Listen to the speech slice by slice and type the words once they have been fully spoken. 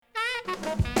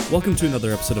Welcome to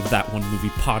another episode of That One Movie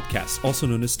Podcast, also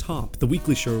known as Top, the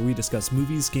weekly show where we discuss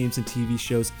movies, games, and TV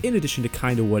shows in addition to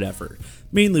kinda whatever.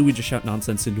 Mainly we just shout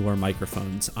nonsense into our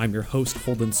microphones. I'm your host,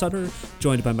 Holden Sutter,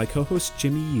 joined by my co-host,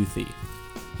 Jimmy Youthy.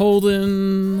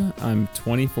 Holden, I'm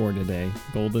 24 today.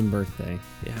 Golden birthday.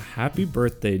 Yeah, happy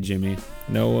birthday, Jimmy.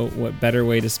 No, what better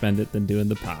way to spend it than doing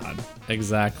the pod?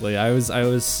 Exactly. I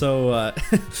was so I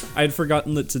had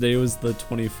forgotten that today was the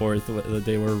 24th, the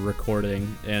day we're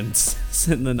recording, and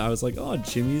then I was like, oh,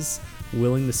 Jimmy's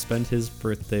willing to spend his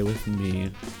birthday with me.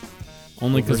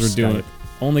 Only because we're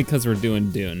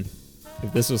doing Dune.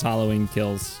 If this was Halloween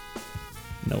Kills,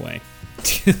 no way.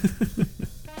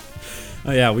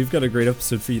 Oh yeah, we've got a great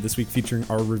episode for you this week featuring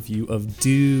our review of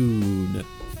Dune.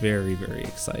 Very, very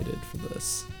excited for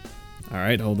this. All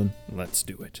right, Holden, let's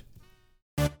do it.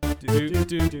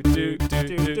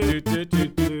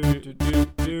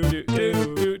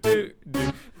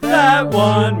 That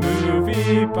One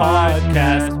Movie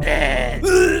Podcast.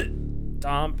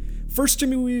 Tom. First,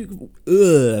 Jimmy, we've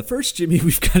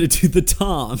got to do the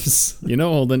Toms. You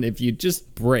know, Holden, if you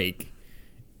just break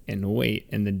and wait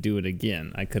and then do it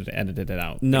again, I could have edited it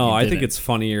out. No, I think it's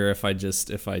funnier if I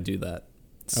do that.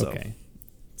 So okay.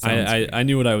 I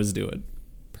knew what I was doing.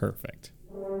 Perfect.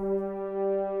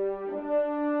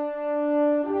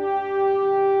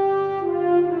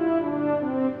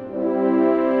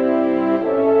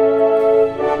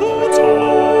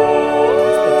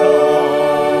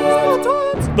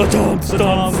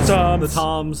 The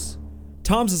Toms.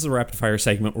 Toms is a rapid-fire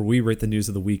segment where we rate the news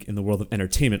of the week in the world of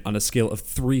entertainment on a scale of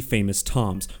three famous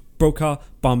Toms: Brokaw,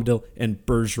 Bombadil, and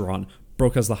Bergeron.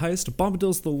 Brokaw's the highest,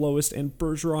 Bombadil's the lowest, and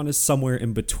Bergeron is somewhere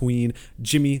in between.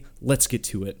 Jimmy, let's get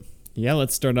to it. Yeah,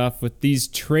 let's start off with these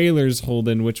trailers,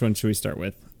 Holden. Which one should we start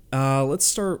with? Let's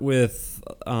start with,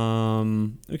 we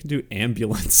can do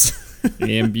Ambulance.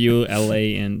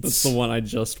 Ambulance. That's the one I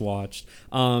just watched.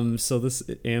 So this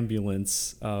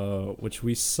Ambulance, which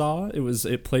we saw,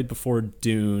 it played before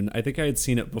Dune. I think I had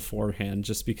seen it beforehand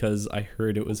just because I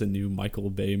heard it was a new Michael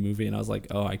Bay movie, and I was like,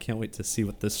 oh, I can't wait to see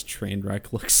what this train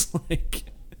wreck looks like.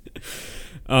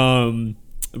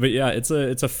 But yeah, it's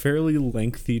a fairly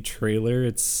lengthy trailer.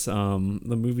 It's the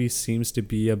movie seems to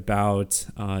be about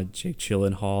Jake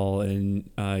Gyllenhaal and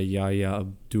Yahya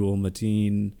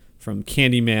Abdul-Mateen from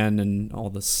Candyman and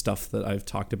all the stuff that I've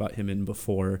talked about him in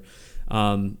before.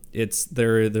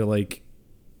 They're like,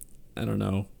 I don't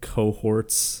know,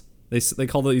 cohorts. They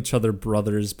call each other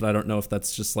brothers, but I don't know if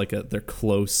that's just like they're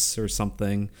close or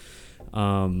something.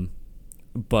 And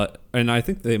I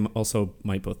think they also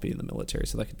might both be in the military,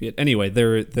 so that could be it. Anyway,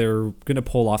 they're gonna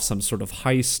pull off some sort of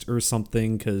heist or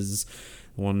something because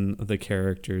one of the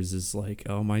characters is like,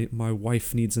 oh, my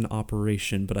wife needs an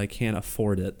operation, but I can't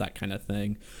afford it, that kind of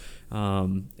thing.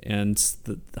 And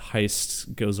the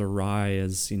heist goes awry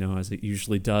as it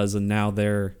usually does, and now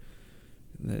they're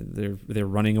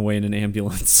running away in an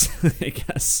ambulance, I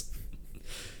guess.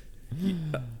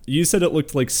 You said it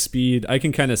looked like Speed. I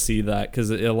can kind of see that because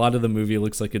a lot of the movie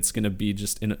looks like it's going to be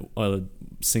just in a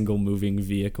single moving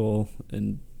vehicle,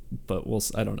 but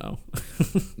I don't know.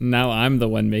 Now I'm the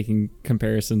one making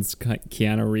comparisons to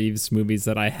Keanu Reeves movies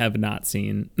that I have not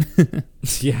seen.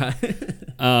 Yeah.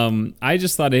 I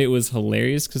just thought it was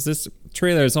hilarious because this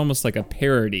trailer is almost like a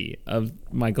parody of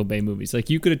Michael Bay movies. Like,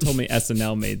 you could have told me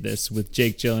SNL made this with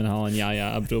Jake Gyllenhaal and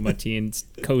Yahya Abdul-Mateen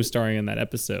co-starring in that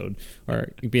episode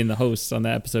or being the hosts on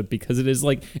that episode, because it is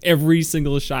like every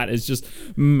single shot is just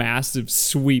massive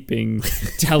sweeping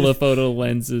telephoto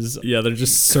lenses. Yeah, they're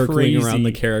just circling around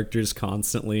the characters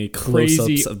constantly,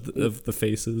 close-ups of the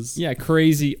faces. Yeah,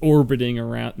 crazy orbiting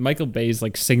around. Michael Bay's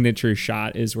like signature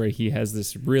shot is where he has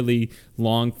this really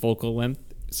long focal length.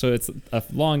 So it's a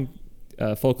long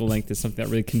focal length is something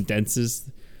that really condenses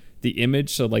the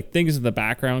image. So like things in the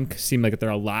background seem like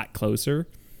they're a lot closer.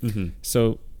 Mm-hmm.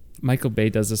 So Michael Bay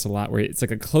does this a lot where it's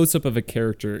like a close-up of a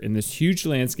character in this huge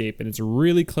landscape and it's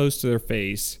really close to their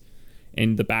face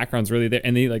and the background's really there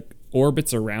and they like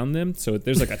orbits around them. So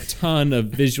there's like a ton of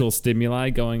visual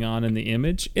stimuli going on in the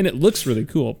image and it looks really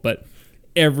cool. But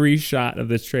every shot of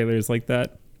this trailer is like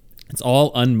that. It's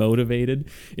all unmotivated.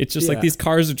 It's just like these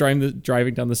cars are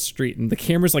driving down the street and the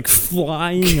camera's like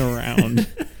flying around.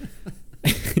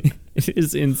 It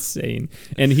is insane.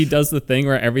 And he does the thing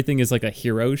where everything is like a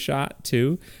hero shot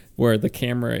too, where the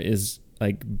camera is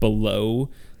like below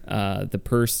the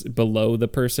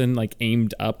person, like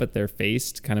aimed up at their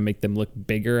face to kind of make them look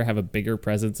bigger, have a bigger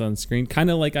presence on screen.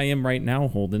 Kind of like I am right now,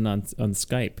 Holden, on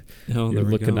Skype. Oh, You're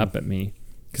looking up at me.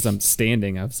 because I'm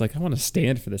standing. I was like, I want to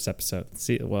stand for this episode.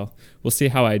 We'll see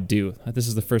how I do. This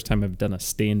is the first time I've done a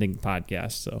standing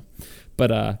podcast. So,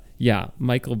 but yeah,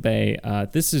 Michael Bay.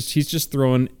 He's just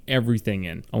throwing everything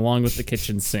in, along with the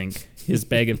kitchen sink, his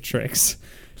bag of tricks,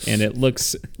 and it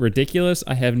looks ridiculous.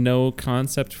 I have no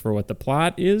concept for what the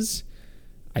plot is.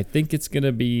 I think it's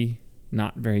gonna be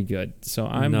not very good. So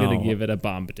I'm gonna give it a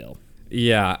Bombadil.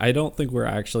 Yeah, I don't think we're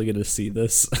actually going to see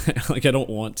this. Like, I don't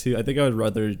want to. I think I would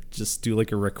rather just do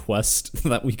like a request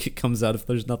that week it comes out if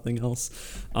there's nothing else.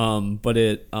 But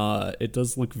it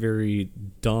does look very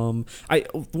dumb.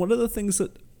 One of the things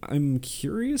that I'm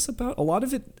curious about, a lot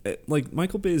of it, like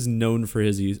Michael Bay is known for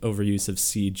his overuse of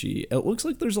CG. It looks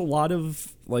like there's a lot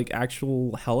of like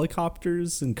actual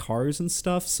helicopters and cars and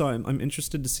stuff. So I'm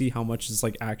interested to see how much is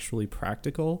like actually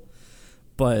practical.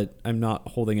 But I'm not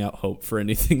holding out hope for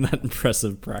anything that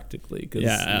impressive practically.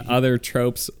 Other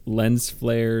tropes, lens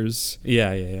flares.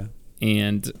 Yeah.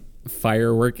 And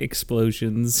firework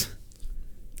explosions.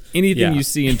 Anything you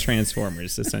see in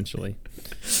Transformers, essentially.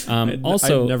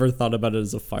 Also, I never thought about it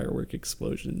as a firework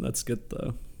explosion. That's good,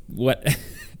 though. What?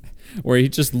 Where he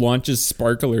just launches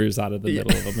sparklers out of the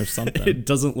middle of them or something. It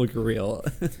doesn't look real.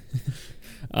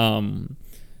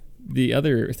 The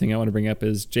other thing I want to bring up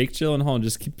is Jake Gyllenhaal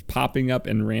just keeps popping up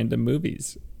in random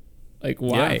movies. Like,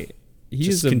 why? Yeah.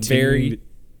 He's a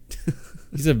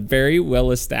very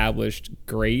well-established,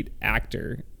 great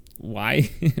actor. Why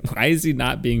is he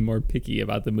not being more picky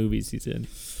about the movies he's in?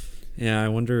 Yeah, I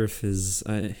wonder if he's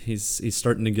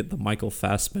starting to get the Michael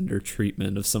Fassbender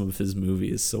treatment of some of his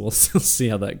movies. So we'll see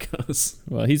how that goes.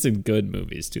 Well, he's in good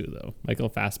movies too, though. Michael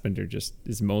Fassbender just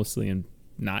is mostly in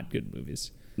not good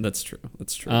movies. That's true. But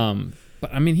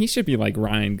I mean, he should be like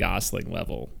Ryan Gosling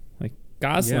level. Like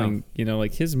Gosling,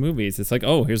 like his movies. It's like,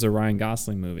 oh, here's a Ryan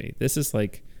Gosling movie. This is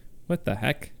like, what the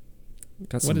heck?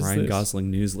 Got some Ryan Gosling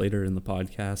news later in the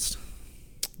podcast.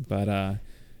 But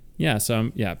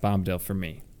Bombadil for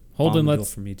me. Holden,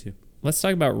 for me too. Let's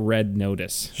talk about Red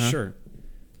Notice. Huh? Sure.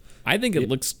 I think it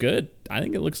looks good. I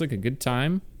think it looks like a good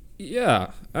time.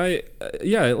 Yeah,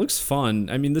 it looks fun.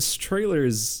 I mean, this trailer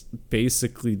is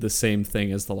basically the same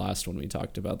thing as the last one we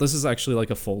talked about. This is actually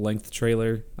like a full-length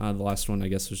trailer. The last one, I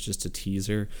guess, was just a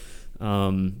teaser.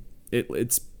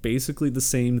 It's basically the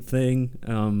same thing.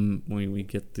 When we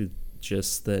get the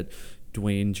gist that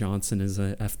Dwayne Johnson is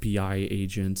an FBI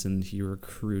agent and he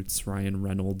recruits Ryan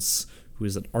Reynolds, who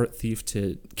is an art thief,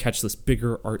 to catch this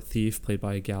bigger art thief played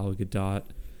by Gal Gadot.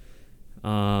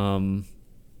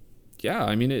 Yeah,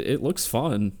 I mean, it looks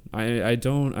fun.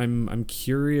 I'm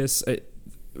curious.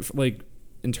 Like,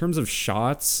 in terms of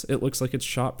shots, it looks like it's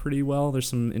shot pretty well. There's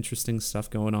some interesting stuff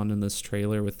going on in this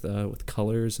trailer with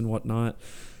colors and whatnot.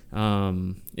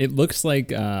 It looks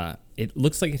like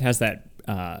it has that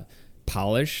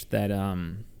polish that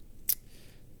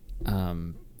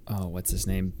what's his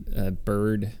name?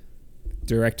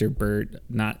 Director Bird,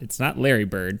 it's not Larry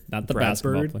Bird, not the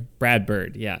basketball player. Brad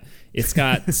Bird, yeah. It's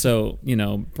got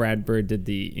Brad Bird did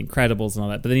the Incredibles and all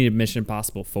that, but then he did Mission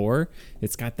Impossible 4.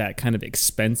 It's got that kind of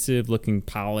expensive looking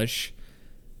polish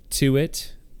to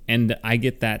it, and I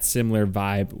get that similar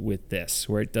vibe with this,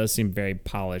 where it does seem very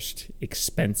polished,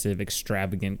 expensive,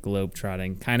 extravagant,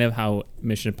 globetrotting, kind of how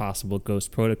Mission Impossible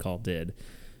Ghost Protocol did.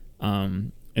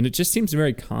 And it just seems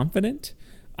very confident.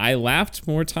 I laughed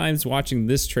more times watching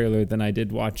this trailer than I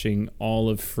did watching all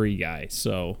of Free Guy.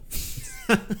 So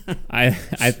I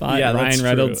thought Ryan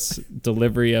Reynolds'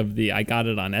 delivery of the "I got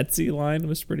it on Etsy" line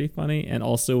was pretty funny, and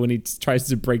also when he tries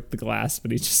to break the glass, but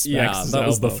he just smacks his elbow.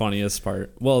 Was the funniest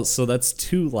part. Well, so that's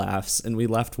 2 laughs, and we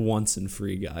laughed once in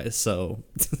Free Guy. So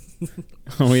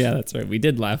oh yeah, that's right. We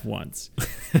did laugh once.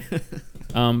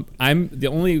 The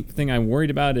only thing I'm worried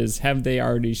about is, have they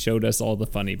already showed us all the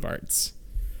funny parts?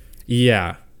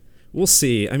 Yeah. We'll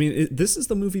see. I mean, this is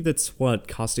the movie that's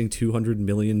costing $200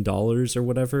 million or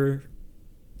whatever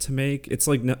to make. It's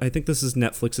like, I think this is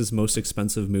Netflix's most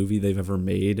expensive movie they've ever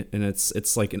made, and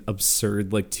it's like an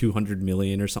absurd like $200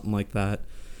 million or something like that.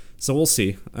 So we'll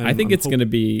see. I think it's going to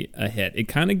be a hit. It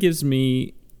kind of gives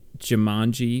me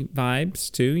Jumanji vibes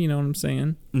too. You know what I'm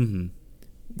saying? Mm-hmm.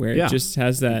 Where it just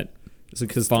has that. Is it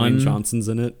because Dwayne Johnson's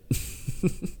in it?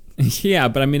 Yeah,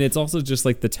 but I mean, it's also just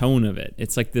like the tone of it.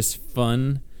 It's like this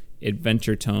fun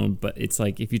adventure tone, but it's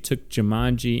like if you took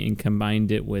Jumanji and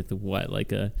combined it with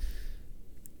like a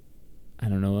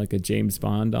James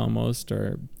Bond almost,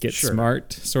 or Get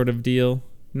Smart sort of deal.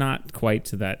 Not quite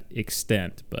to that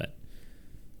extent, but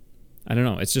I don't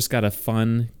know. It's just got a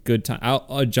fun, good time.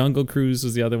 Jungle Cruise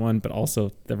was the other one, but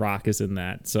also The Rock is in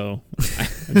that. So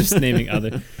I'm just naming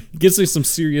other. It gives me some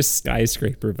serious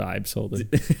skyscraper vibes, Holden.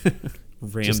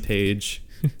 Rampage.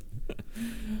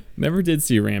 Never did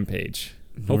see Rampage.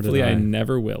 Nor did Hopefully, I I.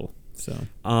 never will. So,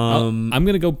 I'm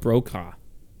gonna go Brokaw.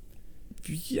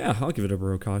 Yeah, I'll give it a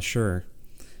Brokaw, sure.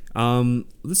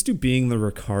 Let's do Being the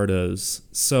Ricardos.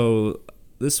 So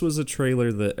this was a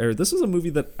trailer this was a movie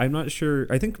that I'm not sure.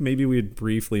 I think maybe we had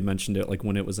briefly mentioned it like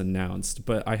when it was announced,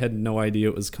 but I had no idea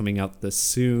it was coming out this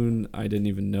soon. I didn't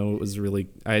even know it was really.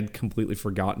 I had completely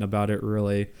forgotten about it.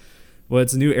 Really, well,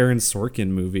 it's a new Aaron Sorkin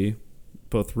movie,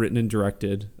 both written and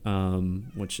directed,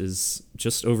 which is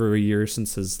just over a year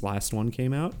since his last one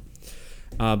came out.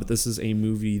 But this is a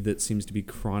movie that seems to be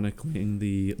chronicling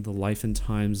the life and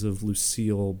times of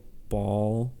Lucille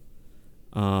Ball,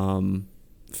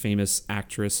 famous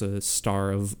actress, a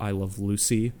star of I Love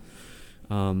Lucy.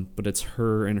 But it's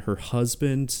her and her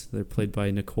husband. They're played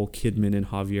by Nicole Kidman and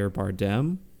Javier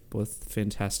Bardem, both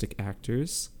fantastic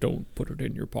actors. Don't put it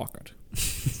in your pocket.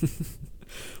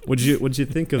 What'd you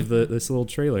think of this little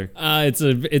trailer?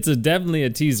 It's definitely a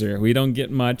teaser. We don't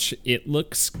get much. It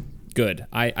looks good.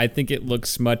 I think it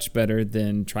looks much better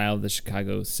than Trial of the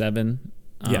Chicago 7.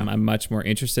 Yeah. I'm much more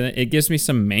interested in it. It gives me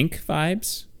some Mank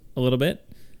vibes a little bit.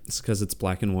 It's because it's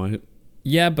black and white.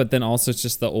 Yeah, but then also it's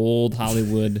just the old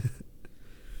Hollywood.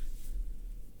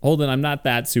 Holden, I'm not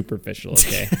that superficial,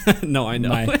 okay? No, I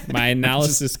know. My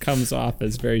analysis comes off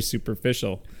as very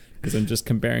superficial because I'm just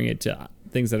comparing it to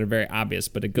things that are very obvious,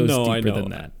 but it goes deeper than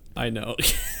that. I know.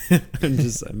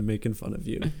 I'm making fun of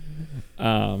you.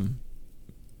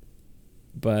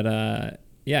 But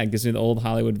yeah, it gives me the old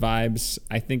Hollywood vibes.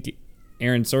 I think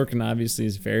Aaron Sorkin obviously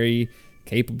is very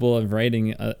capable of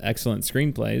writing excellent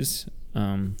screenplays.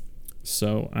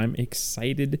 So I'm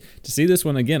excited to see this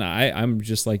one again. I'm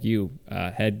just like you,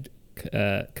 had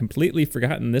completely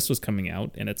forgotten this was coming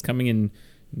out, and it's coming in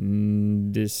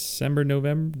December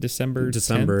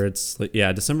 10th? It's like,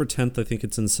 yeah, December 10th. I think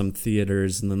it's in some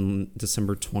theaters, and then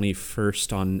December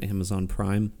 21st on Amazon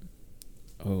Prime.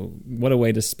 Oh, what a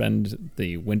way to spend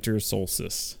the winter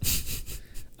solstice.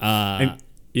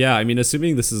 Yeah, I mean,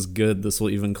 assuming this is good, this will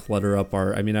even clutter up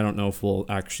our... I mean, I don't know if we'll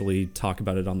actually talk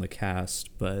about it on the cast,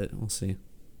 but we'll see.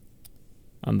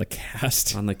 On the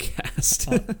cast? On the cast.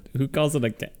 Who calls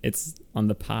it it's on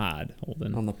the pod,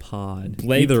 Holden. On the pod.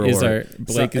 Blake Either is or.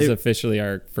 is officially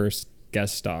our first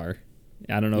guest star.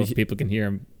 I don't know if people can hear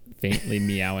him faintly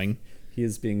meowing. He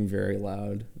is being very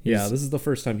loud. Yeah, this is the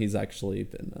first time he's actually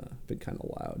been kind of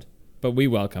loud. But we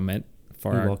welcome it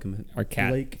for our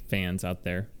cat Blake. fans out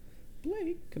there.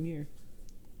 Blake, come here.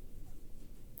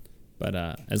 But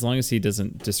as long as he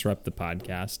doesn't disrupt the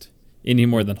podcast any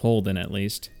more than Holden, at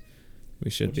least,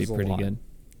 we should be pretty good.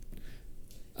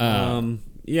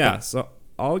 Yeah, so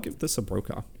I'll give this a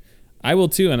Brokaw. I will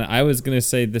too, and I was going to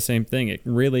say the same thing. It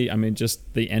really, I mean,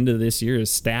 just the end of this year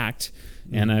is stacked,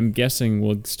 and I'm guessing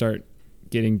we'll start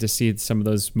getting to see some of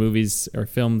those movies or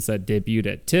films that debuted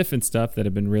at TIFF and stuff that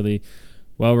have been really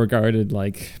well regarded,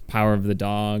 like Power of the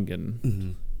Dog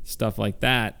and stuff like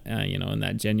that, in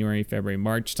that January, February,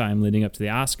 March time leading up to the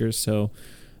Oscars. So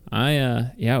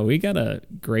we got a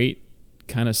great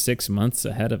kind of 6 months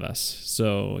ahead of us.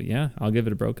 So yeah, I'll give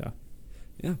it a Brokaw.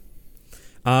 Yeah.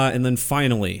 And then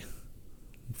finally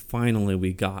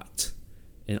we got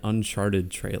an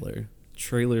Uncharted trailer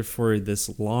for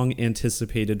this long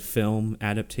anticipated film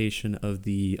adaptation of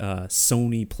the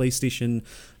Sony PlayStation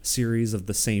series of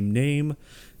the same name.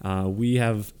 We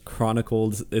have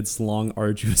chronicled its long,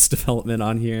 arduous development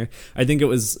on here. I think it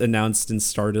was announced and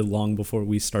started long before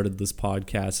we started this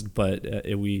podcast, but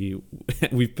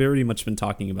we've pretty much been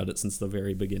talking about it since the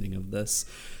very beginning of this.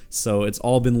 So it's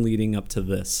all been leading up to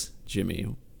this,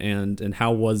 Jimmy. And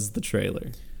how was the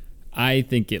trailer? I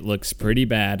think it looks pretty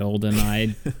bad, Holden.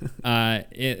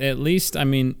 At least, I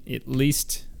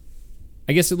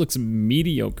guess it looks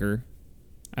mediocre,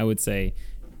 I would say.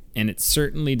 And it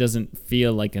certainly doesn't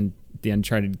feel like the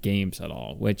Uncharted games at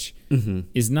all, which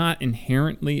is not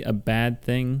inherently a bad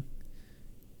thing.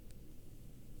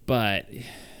 But,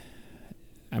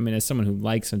 I mean, as someone who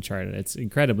likes Uncharted, it's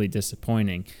incredibly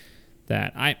disappointing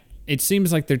that it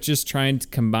seems like they're just trying to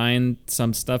combine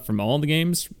some stuff from all the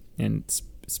games, and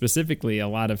specifically a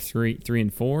lot of 3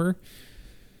 and 4.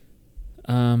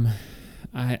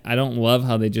 I don't love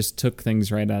how they just took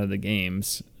things right out of the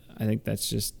games. I think that's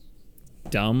just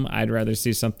dumb. I'd rather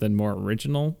see something more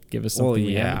original. Give us something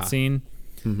we haven't seen.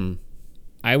 Mm-hmm.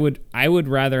 I would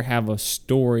rather have a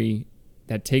story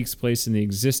that takes place in the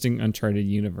existing Uncharted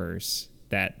universe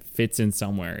that fits in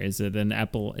somewhere. Is it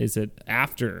Is it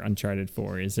after Uncharted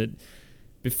 4? Is it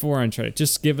before Uncharted?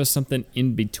 Just give us something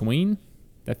in between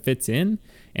that fits in,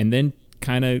 and then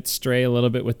kind of stray a little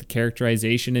bit with the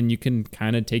characterization, and you can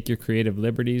kind of take your creative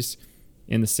liberties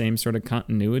in the same sort of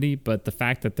continuity, but the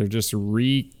fact that they're just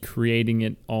recreating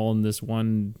it all in this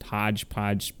one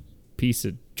hodgepodge piece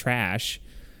of trash,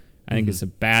 I think it's a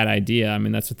bad idea. I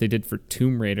mean, that's what they did for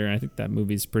Tomb Raider, and I think that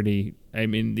movie's pretty, I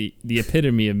mean, the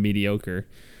epitome of mediocre.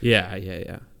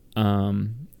 Yeah.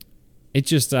 It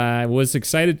just, I was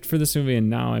excited for this movie, and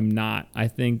now I'm not. I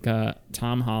think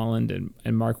Tom Holland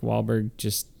and Mark Wahlberg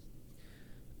just,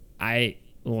 I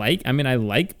like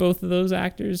both of those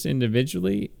actors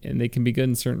individually, and they can be good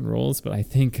in certain roles, but I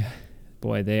think,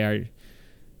 boy, it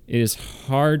is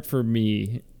hard for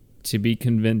me to be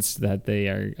convinced that they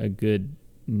are a good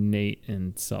Nate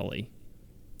and Sully.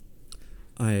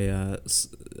 I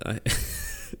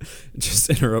just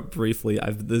interrupt briefly.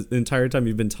 The entire time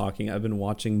you've been talking, I've been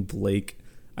watching Blake.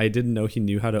 I didn't know he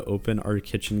knew how to open our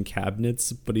kitchen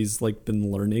cabinets, but he's like been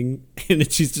learning, and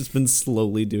he's just been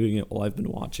slowly doing it while I've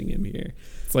been watching him here.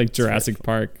 It's like Jurassic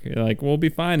Park. You're like, we'll be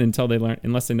fine until they learn,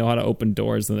 unless they know how to open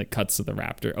doors. Then it cuts to the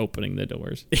raptor opening the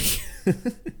doors.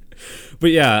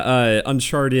 But yeah,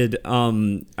 Uncharted.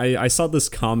 I saw this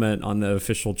comment on the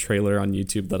official trailer on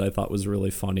YouTube that I thought was really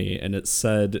funny, and it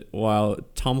said, "Wow,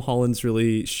 Tom Holland's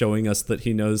really showing us that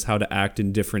he knows how to act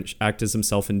as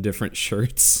himself in different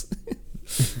shirts."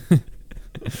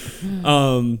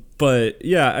 But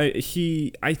yeah,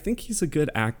 I think he's a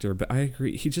good actor, but I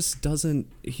agree he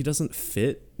doesn't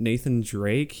fit Nathan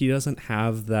Drake. He doesn't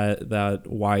have that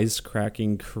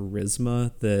wisecracking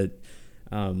charisma that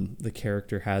the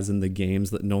character has in the games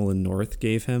that Nolan North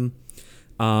gave him.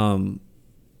 I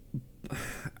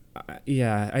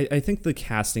think the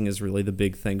casting is really the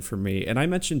big thing for me. And I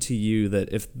mentioned to you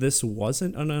that if this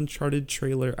wasn't an Uncharted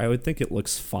trailer, I would think it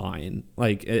looks fine.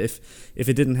 Like if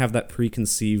it didn't have that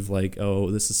preconceived, like,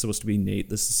 oh, this is supposed to be Nate,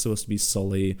 this is supposed to be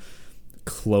Sully,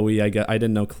 Chloe. I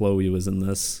didn't know Chloe was in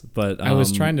this, but I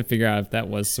was trying to figure out if that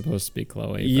was supposed to be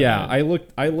Chloe. Yeah, I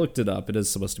looked it up. It is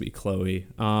supposed to be Chloe.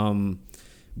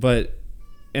 But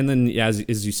and then yeah,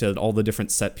 as you said, all the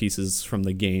different set pieces from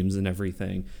the games and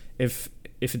everything. If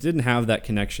it didn't have that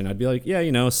connection, I'd be like,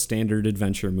 yeah, standard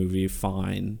adventure movie,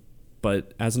 fine.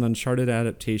 But as an Uncharted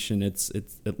adaptation, it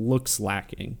looks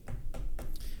lacking.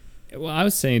 Well, I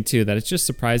was saying too that it's just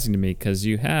surprising to me because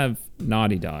you have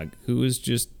Naughty Dog, who is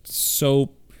just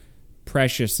so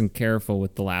precious and careful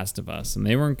with The Last of Us, and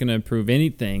they weren't going to approve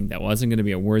anything that wasn't going to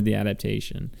be a worthy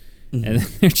adaptation. Mm-hmm. And then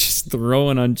they're just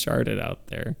throwing Uncharted out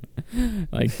there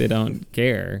like they don't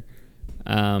care.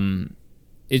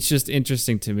 It's just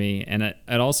interesting to me, and it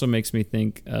also makes me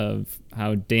think of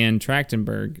how Dan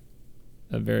Trachtenberg,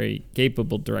 a very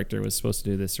capable director, was supposed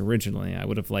to do this originally. I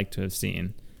would have liked to have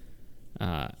seen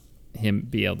him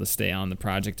be able to stay on the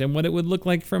project and what it would look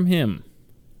like from him.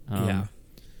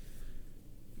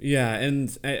 Yeah,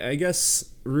 and I guess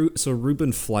so.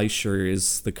 Ruben Fleischer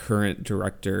is the current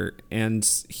director, and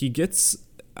he gets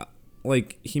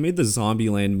he made the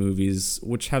Zombieland movies,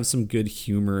 which have some good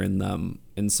humor in them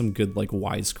and some good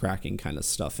wisecracking kind of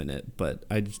stuff in it. But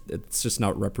it's just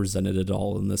not represented at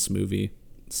all in this movie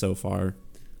so far.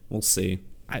 We'll see.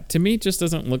 To me, it just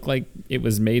doesn't look like it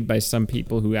was made by some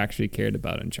people who actually cared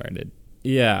about Uncharted.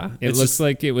 Yeah, it looks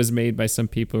like it was made by some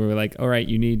people who were like, all right,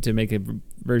 you need to make a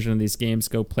version of these games.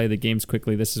 Go play the games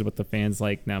quickly. This is what the fans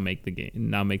like. Now make the game.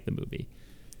 Now make the movie.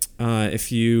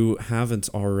 If you haven't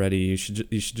already, you should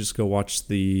just go watch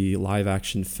the live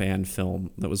action fan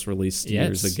film that was released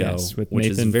years ago, which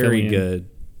Nathan is very good.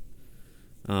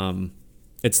 I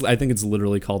think it's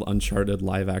literally called Uncharted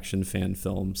live action fan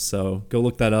film. So go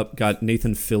look that up. Got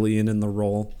Nathan Fillion in the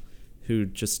role, who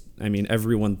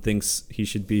everyone thinks he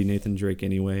should be Nathan Drake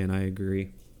anyway, and I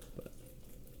agree.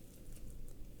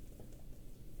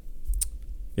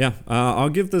 Yeah, I'll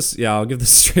give this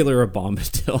trailer a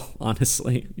Bombadil,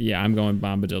 honestly. Yeah, I'm going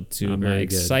Bombadil too. My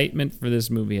excitement for this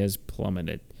movie has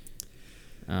plummeted.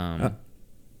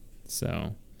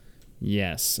 So,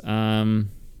 yes.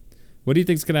 What do you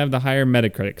think is going to have the higher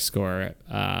Metacritic score?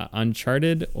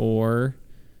 Uncharted or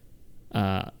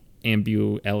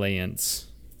Ambulance?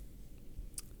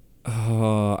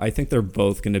 I think they're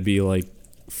both going to be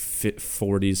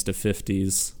 40s to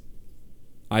 50s.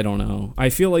 I don't know. I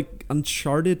feel like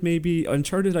Uncharted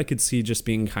I could see just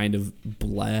being kind of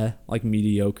bleh,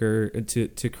 mediocre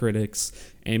to critics.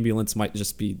 Ambulance might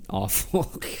just be awful.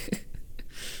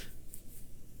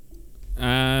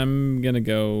 I'm going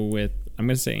to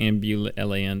say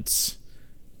Ambulance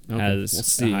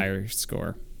has a higher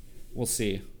score. We'll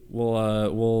see.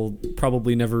 We'll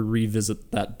probably never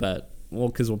revisit that bet. Well,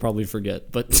 because we'll probably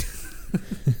forget, but...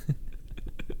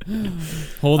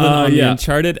 Hold on the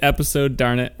Uncharted episode,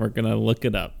 darn it. We're going to look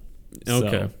it up. Okay.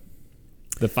 So,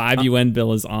 the 5 UN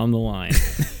bill is on the line.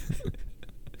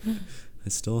 I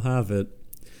still have it.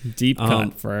 Deep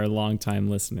cut for our longtime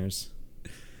listeners.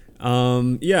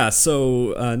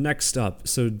 So next up,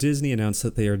 so Disney announced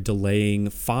that they are delaying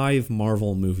 5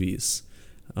 Marvel movies.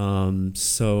 And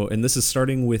this is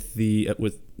starting with the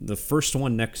first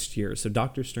one next year. So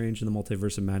Doctor Strange and the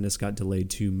Multiverse of Madness got delayed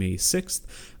to May 6th.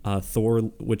 Thor,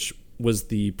 which was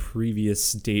the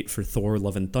previous date for Thor: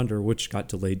 Love and Thunder, which got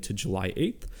delayed to July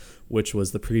 8th, which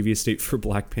was the previous date for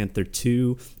Black Panther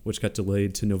 2, which got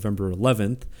delayed to November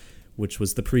 11th, which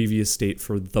was the previous date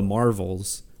for The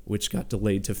Marvels, which got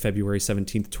delayed to February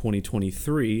 17th,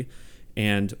 2023.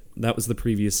 And that was the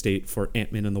previous date for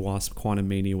Ant-Man and the Wasp: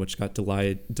 Quantumania, which got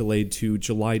delayed to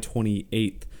July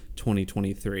 28th,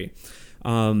 2023.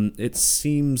 It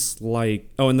seems like...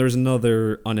 Oh, and there's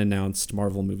another unannounced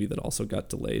Marvel movie that also got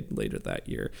delayed later that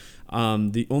year.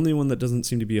 The only one that doesn't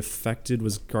seem to be affected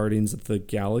was Guardians of the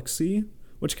Galaxy,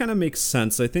 which kind of makes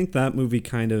sense. I think that movie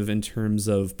kind of, in terms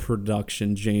of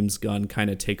production, James Gunn kind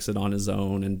of takes it on his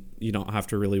own, and you don't have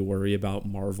to really worry about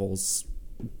Marvel's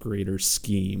greater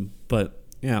scheme. But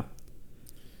yeah.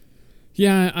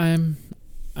 Yeah,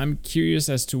 I'm curious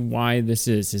as to why this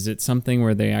is. Is it something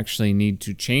where they actually need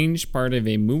to change part of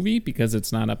a movie because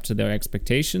it's not up to their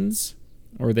expectations,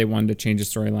 or they wanted to change a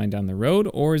storyline down the road,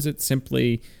 or is it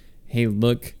simply, hey,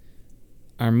 look,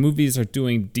 our movies are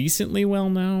doing decently well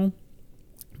now,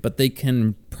 but they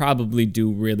can probably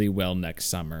do really well next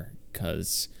summer?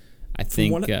 Because I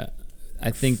think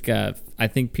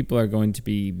people are going to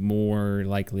be more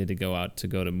likely to go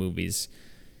to movies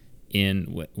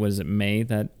in was it May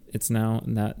that it's now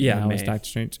that now May. Is Doctor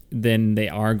Strange, than they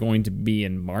are going to be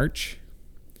in March.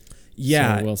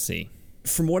 Yeah, so we'll see.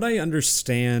 From what I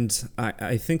understand,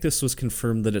 I think this was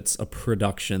confirmed that it's a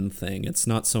production thing. It's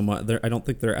not so much. I don't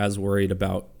think they're as worried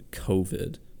about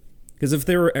COVID. Because if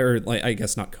they were, or like, I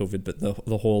guess not COVID, but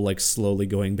the whole like slowly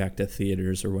going back to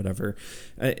theaters or whatever.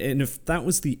 And if that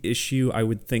was the issue, I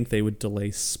would think they would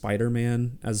delay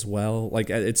Spider-Man as well.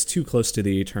 Like, it's too close to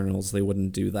the Eternals. They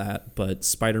wouldn't do that. But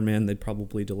Spider-Man, they'd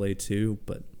probably delay too.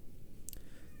 But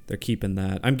they're keeping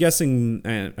that. I'm guessing,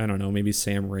 I don't know, maybe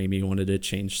Sam Raimi wanted to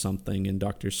change something in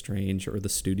Doctor Strange, or the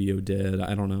studio did.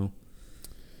 I don't know.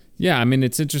 Yeah, I mean,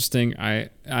 it's interesting.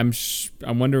 I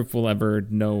wonder if we'll ever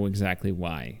know exactly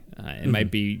why. It might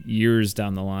be years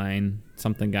down the line,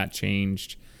 something got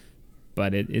changed,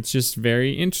 but it's just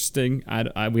very interesting.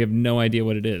 We have no idea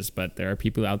what it is, but there are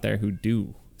people out there who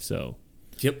do. So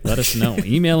yep. Let us know.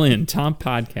 Email in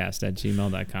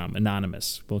tompodcast@gmail.com.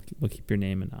 Anonymous. We'll keep your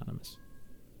name anonymous.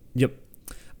 Yep.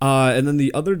 And then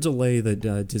the other delay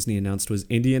that Disney announced was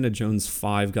Indiana Jones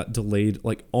 5 got delayed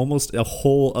like almost a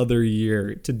whole other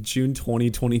year to June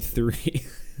 2023.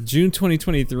 June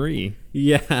 2023?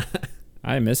 Yeah.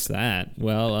 I missed that.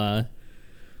 Well,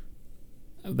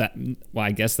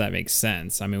 I guess that makes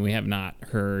sense. I mean, we have not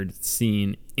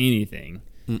seen anything.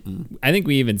 Mm-mm. I think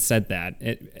we even said that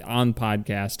on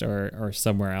podcast or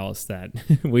somewhere else that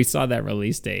we saw that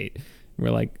release date.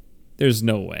 We're like, there's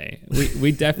no way.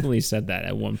 We definitely said that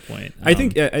at one point. I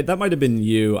think that might have been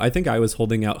you. I think I was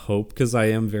holding out hope because I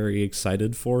am very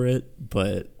excited for it.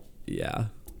 But yeah.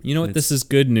 You know what? This is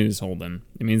good news, Holden.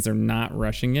 It means they're not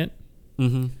rushing it.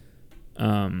 Mm-hmm.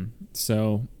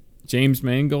 So James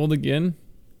Mangold again,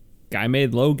 guy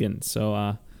made Logan.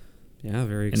 So, yeah,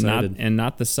 very excited. And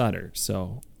not the Sutter.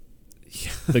 So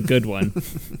the good one.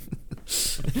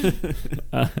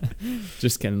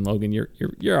 Just kidding, Logan. You're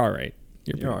all right.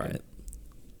 You're all right.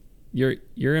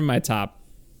 You're in my top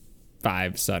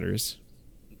 5 Sutters.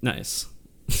 Nice.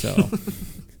 So,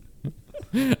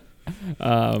 you're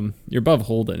above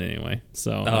Holden anyway.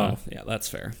 So, yeah, that's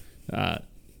fair.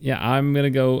 Yeah, I'm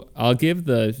gonna go. I'll give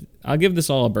this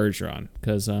all a Bergeron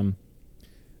because I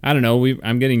don't know.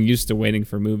 I'm getting used to waiting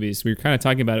for movies. We were kind of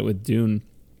talking about it with Dune.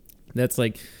 That's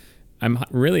like, I'm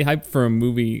really hyped for a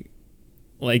movie,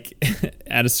 like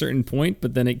at a certain point,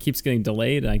 but then it keeps getting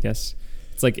delayed. I guess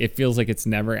it's like it feels like it's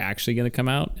never actually gonna come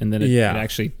out, and then it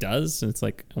actually does, and it's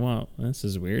like, wow, this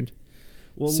is weird.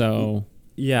 Well, so.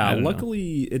 Yeah,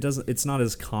 luckily it doesn't. It's not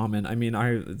as common. I mean,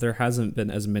 there hasn't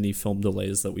been as many film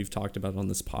delays that we've talked about on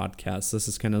this podcast. This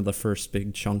is kind of the first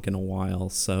big chunk in a while,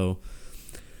 so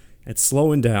it's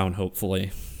slowing down,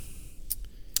 hopefully.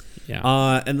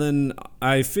 Yeah. And then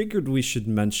I figured we should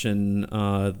mention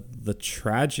the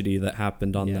tragedy that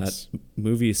happened on that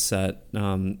movie set.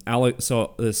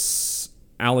 This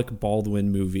Alec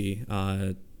Baldwin movie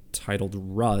titled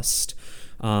Rust.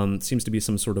 Seems to be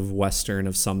some sort of Western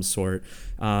of some sort.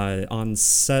 On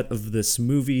set of this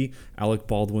movie, Alec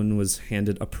Baldwin was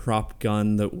handed a prop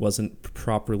gun that wasn't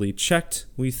properly checked,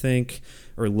 we think,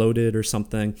 or loaded or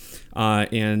something,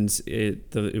 and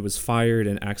it was fired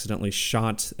and accidentally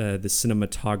shot the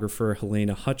cinematographer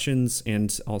Helena Hutchins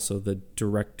and also the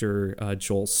director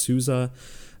Joel Souza.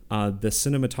 The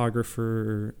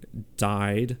cinematographer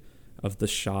died of the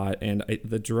shot, and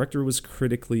the director was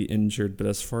critically injured, but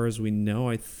as far as we know,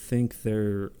 I think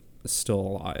they're still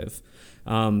alive.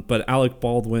 But Alec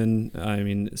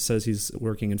Baldwin, says he's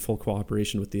working in full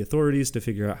cooperation with the authorities to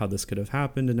figure out how this could have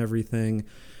happened and everything.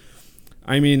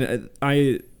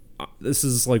 This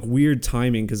is like weird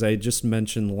timing because I just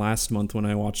mentioned last month when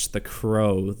I watched The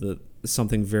Crow that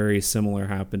something very similar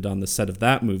happened on the set of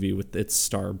that movie with its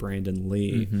star Brandon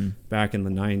Lee back in the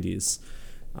 90s.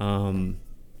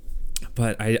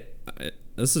 But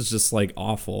this is just like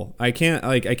awful. I can't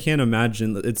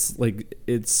imagine that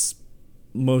it's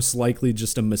most likely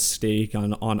just a mistake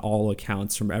on all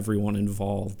accounts from everyone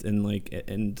involved,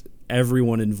 and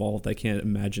everyone involved, I can't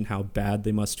imagine how bad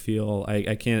they must feel.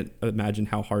 I can't imagine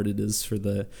how hard it is for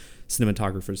the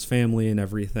cinematographer's family and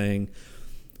everything.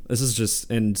 This is just,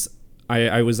 and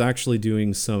I was actually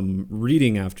doing some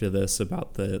reading after this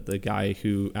about the guy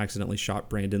who accidentally shot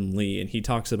Brandon Lee, and he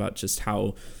talks about just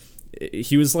how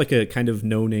he was like a kind of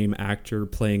no-name actor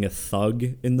playing a thug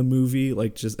in the movie,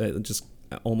 like just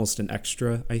almost an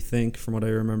extra, I think, from what I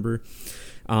remember.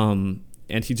 And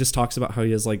he just talks about how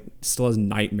he still has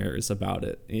nightmares about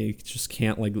it. He just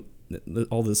can't,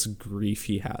 all this grief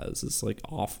he has is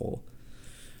awful.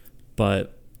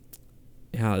 But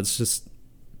yeah, it's just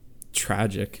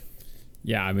tragic.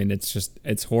 Yeah,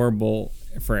 it's horrible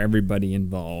for everybody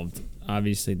involved.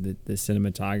 Obviously, the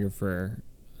cinematographer,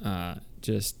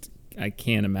 I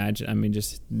can't imagine.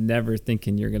 Just never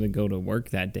thinking you're going to go to work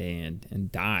that day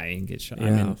and die and get shot.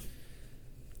 Yeah.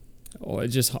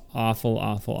 It's just awful,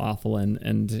 awful, awful.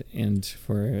 And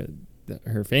for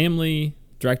her family,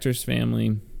 director's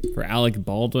family, for Alec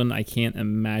Baldwin, I can't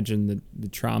imagine the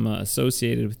trauma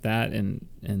associated with that.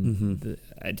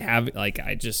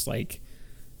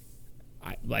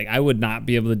 I would not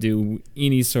be able to do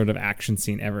any sort of action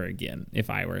scene ever again if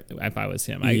I was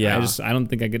him. I don't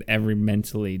think I could ever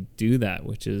mentally do that,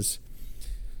 which is,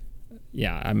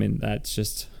 that's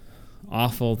just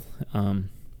awful.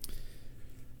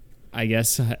 I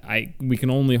guess we can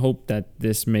only hope that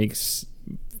this makes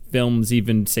films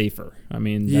even safer.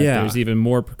 There's even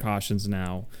more precautions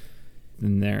now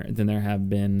than there have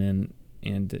been,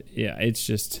 and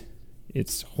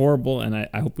it's horrible, and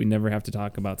I hope we never have to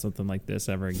talk about something like this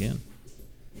ever again.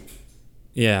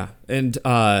 Yeah, and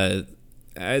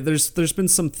there's been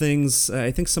some things.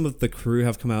 I think some of the crew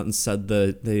have come out and said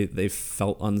that they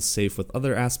felt unsafe with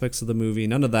other aspects of the movie.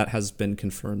 None of that has been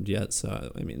confirmed yet,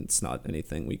 so it's not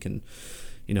anything we can,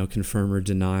 confirm or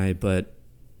deny. But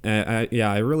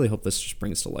I really hope this just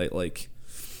brings to light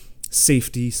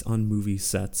safety on movie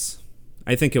sets.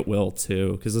 I think it will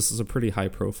too, because this is a pretty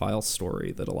high-profile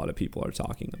story that a lot of people are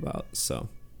talking about. So,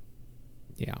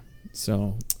 yeah.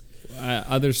 So,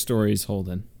 other stories,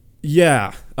 Holden.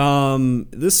 Yeah.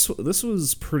 This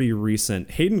was pretty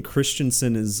recent. Hayden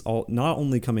Christensen is not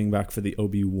only coming back for the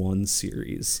Obi-Wan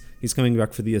series, he's coming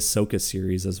back for the Ahsoka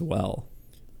series as well.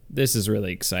 This is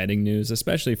really exciting news,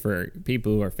 especially for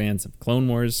people who are fans of Clone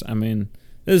Wars. This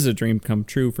is a dream come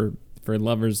true for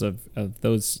lovers of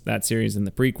that series and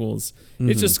the prequels.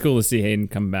 It's just cool to see Hayden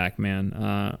come back, man.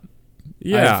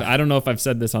 I don't know if I've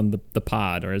said this on the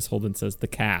pod, or as Holden says, the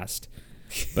cast,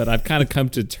 but I've kind of come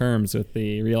to terms with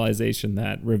the realization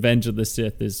that Revenge of the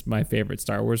Sith is my favorite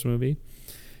Star Wars movie,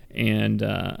 and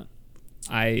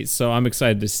I'm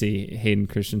excited to see Hayden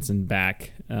Christensen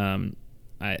back, and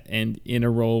in a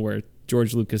role where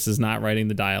George Lucas is not writing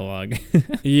the dialogue.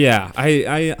 Yeah,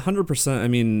 I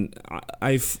 100%.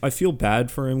 I feel bad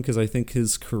for him because I think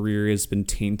his career has been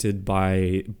tainted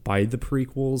by the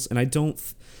prequels, and I don't.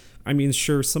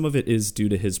 Sure, some of it is due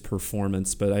to his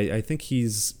performance, but I think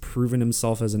he's proven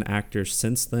himself as an actor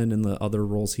since then in the other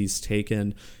roles he's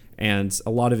taken, and a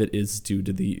lot of it is due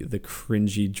to the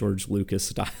cringy George Lucas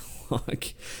dialogue.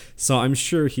 So I'm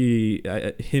sure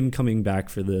him coming back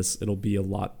for this, it'll be a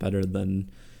lot better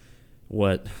than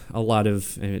what a lot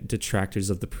of detractors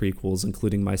of the prequels,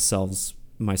 including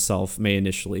myself, may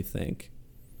initially think.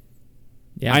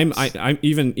 Yeah, I'm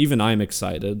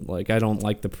excited. I'm don't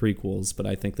like the prequels, but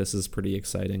I think this is pretty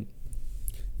exciting.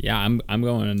 Yeah, I'm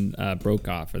going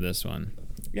Brokaw for this one.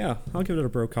 Yeah, I'll give it a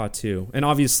Brokaw too. And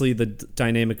obviously the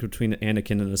dynamic between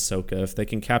Anakin and Ahsoka, if they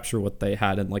can capture what they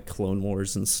had in Clone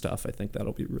Wars and stuff, I think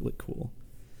that'll be really cool.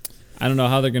 I don't know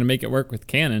how they're going to make it work with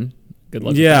canon. Good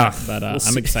luck Yeah, with that. But we'll I'm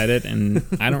see. excited, and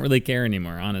I don't really care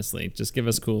anymore, honestly. Just give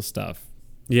us cool stuff.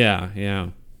 Yeah.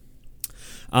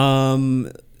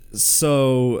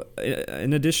 So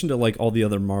in addition to like all the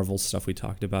other Marvel stuff we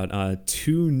talked about,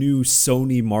 2 new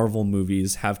Sony Marvel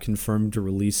movies have confirmed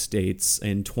release dates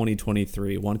in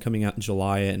 2023. One coming out in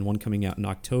July and one coming out in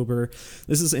October.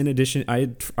 This is in addition. I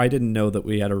didn't know that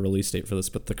we had a release date for this,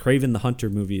 but the Kraven the Hunter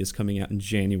movie is coming out in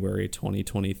January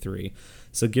 2023.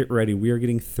 So get ready. We are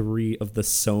getting 3 of the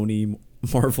Sony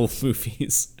Marvel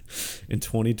movies in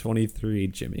 2023,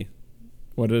 Jimmy.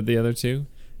 What are the other 2?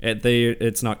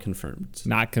 It's not confirmed.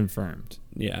 Not confirmed.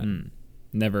 Yeah.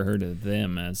 Never heard of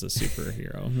them as a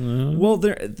superhero. Well,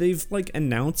 they've like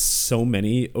announced so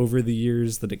many over the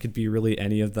years that it could be really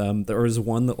any of them. There was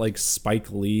one that like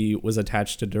Spike Lee was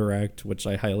attached to direct, which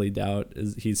I highly doubt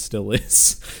he still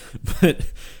is. But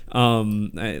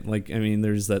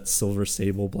there's that Silver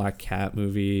Sable Black Cat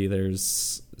movie.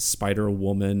 There's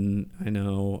Spider-Woman.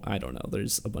 I don't know.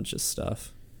 There's a bunch of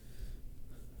stuff.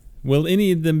 Will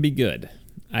any of them be good?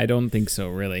 I don't think so,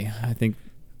 really. I think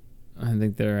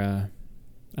they're.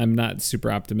 I'm not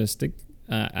super optimistic.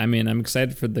 I'm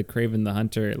excited for the Kraven the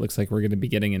Hunter. It looks like we're going to be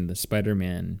getting in the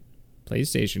Spider-Man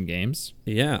PlayStation games.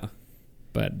 Yeah,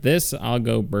 but this I'll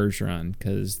go Bergeron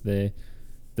because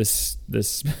this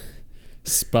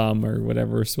spum or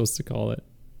whatever we're supposed to call it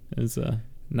is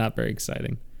not very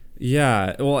exciting.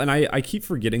 Yeah, well, and I keep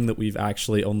forgetting that we've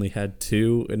actually only had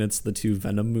 2, and it's the 2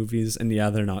 Venom movies, and yeah,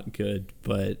 they're not good,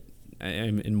 but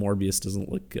and Morbius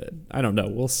doesn't look good. I don't know.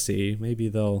 We'll see. Maybe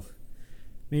they'll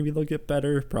get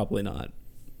better. Probably not.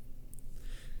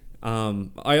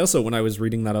 I also, when I was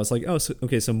reading that, I was like, oh, so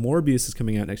Morbius is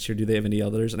coming out next year. Do they have any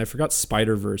others? And I forgot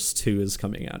Spider-Verse 2 is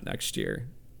coming out next year.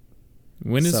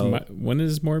 When is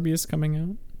Morbius coming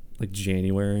out? Like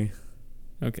January.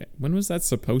 Okay. When was that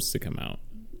supposed to come out?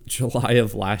 July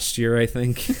of last year, I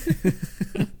think.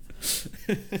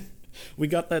 We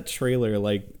got that trailer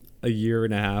like a year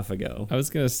and a half ago. I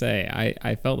was going to say,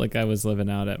 I felt like I was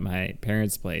living out at my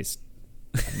parents' place.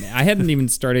 I hadn't even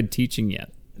started teaching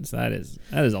yet. So that is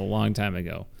a long time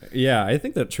ago. Yeah, I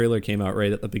think that trailer came out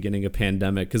right at the beginning of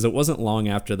pandemic because it wasn't long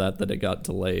after that it got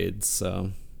delayed.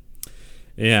 So,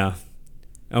 yeah.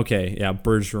 Okay, yeah,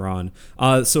 Bergeron.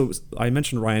 So I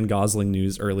mentioned Ryan Gosling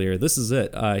news earlier. This is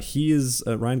it.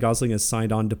 Ryan Gosling is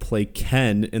signed on to play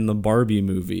Ken in the Barbie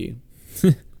movie.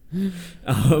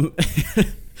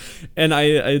 And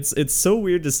it's so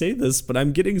weird to say this, but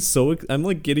I'm getting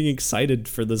excited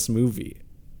for this movie.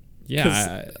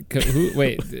 Yeah.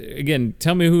 Wait, again,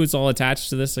 tell me who's all attached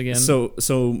to this again.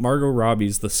 So Margot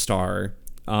Robbie's the star.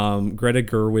 Greta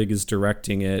Gerwig is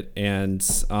directing it, and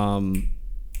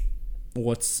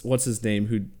what's his name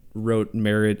who wrote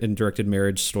and directed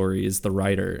Marriage Story is the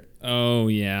writer. Oh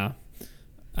yeah.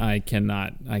 I can't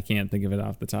think of it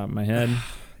off the top of my head.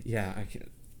 Yeah, I can't.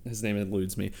 His name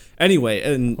eludes me. Anyway,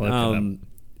 and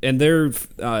they're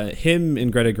him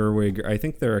and Greta Gerwig. I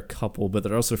think they're a couple, but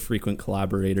they're also frequent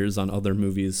collaborators on other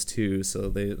movies too. So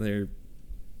their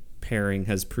pairing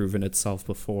has proven itself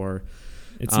before.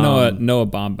 It's Noah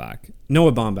Baumbach.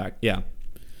 Noah Baumbach, yeah.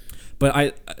 But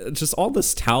I just all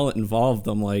this talent involved.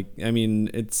 I'm like, I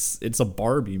mean, it's a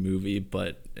Barbie movie,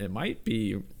 but it might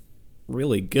be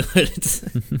really good.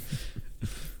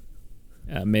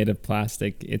 Made of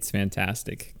plastic, it's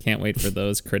fantastic. Can't wait for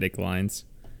those critic lines.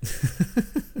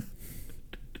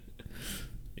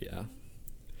 Yeah.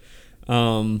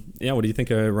 Yeah. What do you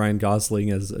think of Ryan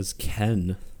Gosling as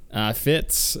Ken?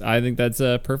 Fits. I think that's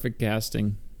a perfect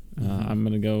casting. I'm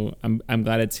gonna go. I'm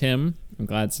glad it's him. I'm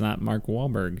glad it's not Mark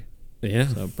Wahlberg. Yeah.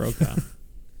 So Brokaw.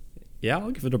 Yeah,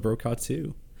 I'll give it a Brokaw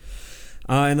too.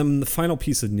 And then the final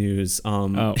piece of news.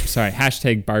 Oh, sorry.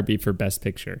 Hashtag Barbie for Best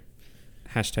Picture.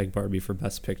 Hashtag Barbie for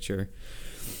Best Picture.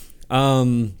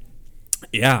 Yeah.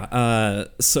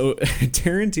 So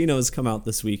Tarantino has come out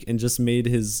this week and just made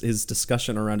his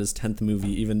discussion around his 10th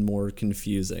movie even more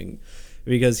confusing,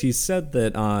 because he said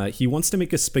that he wants to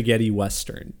make a spaghetti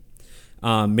western.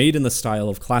 Made in the style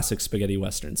of classic spaghetti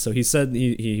westerns. So he said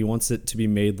he wants it to be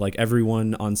made like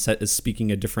everyone on set is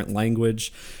speaking a different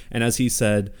language. And as he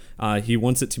said, he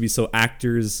wants it to be so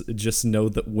actors just know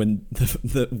that when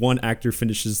the one actor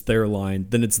finishes their line,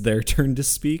 then it's their turn to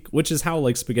speak, which is how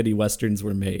like spaghetti westerns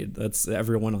were made. That's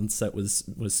everyone on set was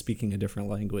speaking a different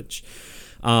language.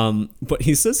 But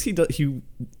he says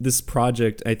this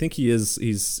project, I think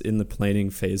he's in the planning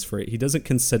phase for it. He doesn't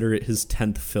consider it his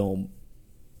 10th film.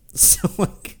 So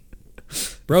like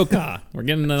Brokaw, we're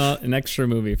getting an extra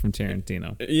movie from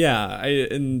Tarantino. Yeah,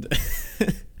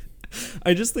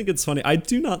 I just think it's funny. I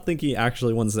do not think he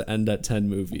actually wants to end at 10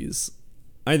 movies.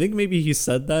 I think maybe he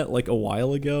said that like a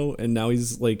while ago, and now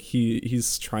he's like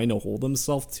he's trying to hold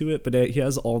himself to it, but he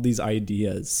has all these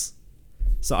ideas.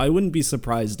 So I wouldn't be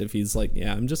surprised if he's like,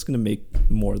 yeah, I'm just gonna make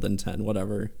more than 10,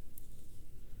 whatever.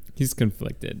 He's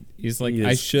conflicted. He's like, He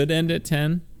I is. should end at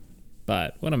 10,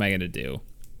 but what am I gonna do?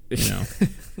 You know.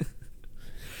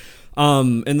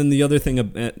 And then the other thing,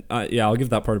 yeah, I'll give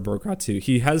that part of Brokaw too.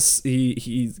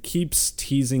 He keeps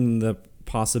teasing the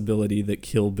possibility that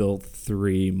Kill Bill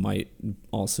 3 might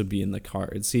also be in the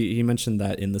cards. He mentioned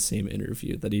that in the same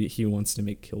interview that he wants to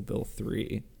make Kill Bill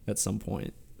 3 at some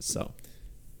point. So,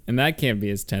 And that can't be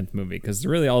his 10th movie because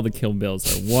really all the Kill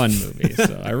Bills are one movie.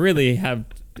 So I really have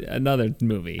another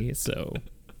movie. So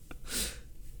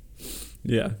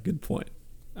yeah, good point.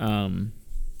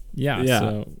 Yeah.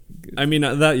 So I mean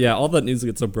all that needs to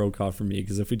get to Brokaw for me,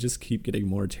 because if we just keep getting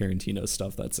more Tarantino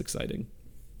stuff, that's exciting.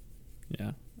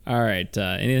 Yeah. All right.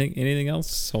 Anything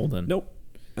else, Holden? Nope.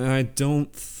 I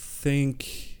don't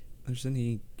think there's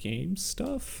any game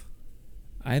stuff.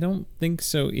 I don't think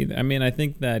so either. I mean, I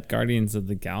think that Guardians of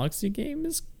the Galaxy game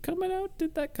is coming out.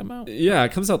 Did that come out? Yeah,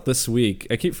 it comes out this week.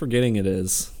 I keep forgetting it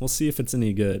is. We'll see if it's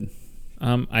any good.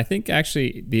 I think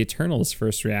actually the Eternals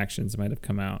first reactions might have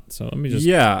come out. So let me just.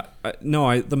 Yeah, the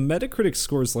Metacritic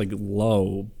score is like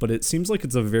low, but it seems like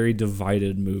it's a very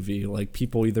divided movie. Like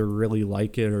people either really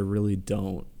like it or really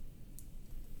don't.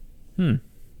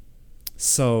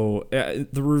 So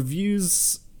the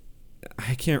reviews,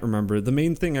 I can't remember. The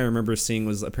main thing I remember seeing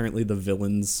was apparently the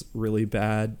villain's really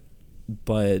bad,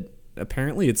 but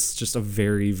apparently it's just a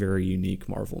very, very unique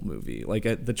Marvel movie.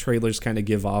 Like the trailers kind of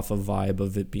give off a vibe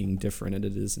of it being different, and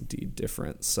it is indeed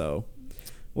different. So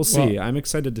we'll see. I'm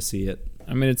excited to see it.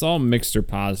 I mean, it's all mixed or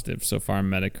positive so far on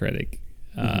Metacritic.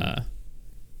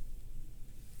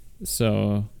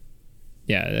 So,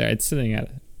 yeah, it's sitting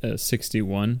at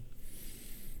 61.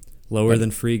 Lower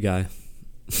than Free Guy.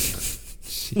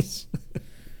 Jeez.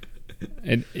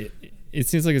 It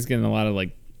seems like it's getting a lot of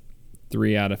like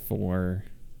 3 out of 4,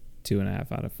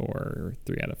 2.5 out of 4, or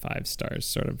 3 out of 5 stars,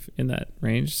 sort of in that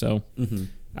range. So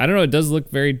I don't know. It does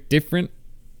look very different.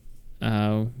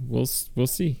 We'll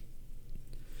see.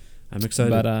 I'm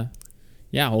excited. But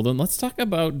yeah, hold on. Let's talk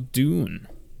about Dune.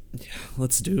 Yeah,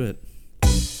 let's do it.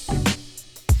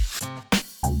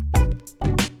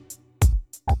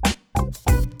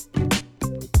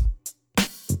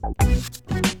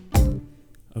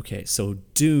 Okay, so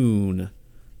Dune.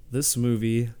 This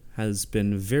movie has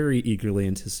been very eagerly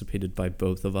anticipated by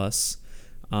both of us.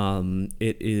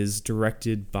 It is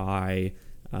directed by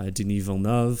Denis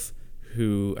Villeneuve,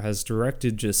 who has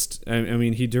directed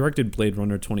he directed Blade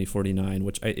Runner 2049,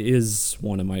 which is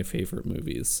one of my favorite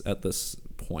movies at this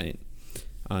point.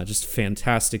 Just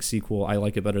fantastic sequel. I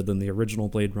like it better than the original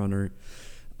Blade Runner.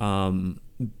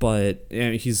 But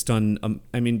he's done,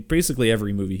 basically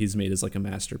every movie he's made is like a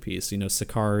masterpiece. You know,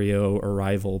 Sicario,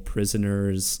 Arrival,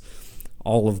 Prisoners,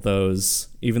 all of those.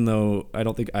 Even though I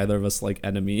don't think either of us like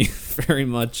Enemy very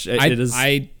much. I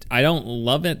don't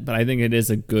love it, but I think it is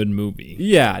a good movie.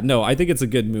 Yeah, no, I think it's a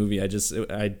good movie.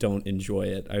 I don't enjoy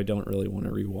it. I don't really want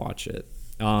to rewatch it.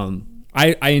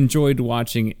 I enjoyed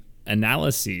watching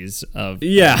analyses of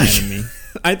Yeah. Enemy.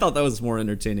 I thought that was more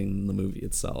entertaining than the movie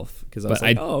itself, because I was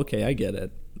like, oh, okay, I get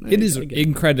it. It is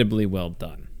incredibly well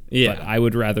done. Yeah. But I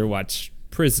would rather watch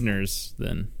Prisoners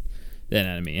than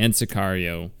Enemy, and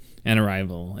Sicario, and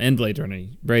Arrival, and Blade Runner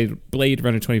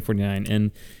 2049,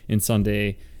 and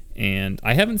Incendies. And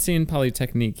I haven't seen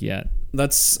Polytechnique yet.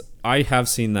 I have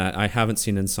seen that. I haven't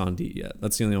seen Incendies yet.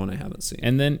 That's the only one I haven't seen.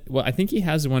 And then, well, I think he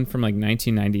has one from like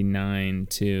 1999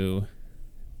 to,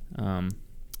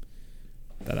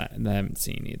 that I haven't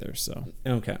seen either. So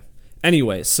okay.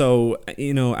 Anyway, so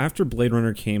after Blade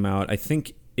Runner came out, I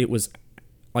think it was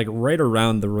like right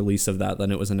around the release of that,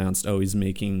 then it was announced, oh, he's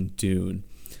making Dune.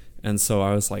 And so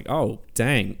I was like, oh,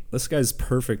 dang, this guy's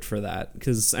perfect for that.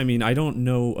 Because, I don't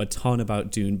know a ton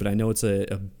about Dune, but I know it's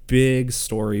a big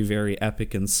story, very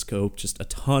epic in scope, just a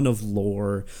ton of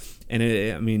lore.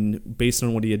 And, based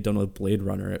on what he had done with Blade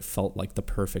Runner, it felt like the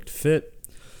perfect fit.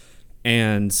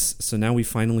 And so now we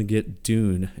finally get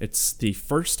Dune. It's the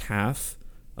first half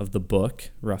of the book,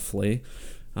 roughly.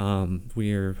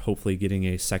 We're hopefully getting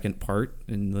a second part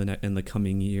in the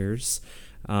coming years.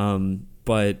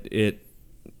 But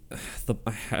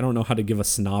I don't know how to give a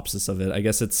synopsis of it. I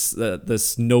guess it's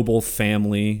this noble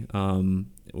family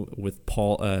with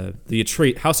Paul,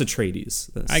 the House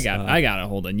Atreides. I got it.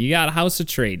 Hold on. You got House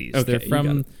Atreides. Okay, they're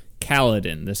from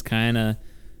Caladan, this kind of,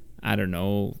 I don't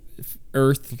know,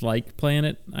 Earth-like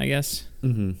planet, I guess.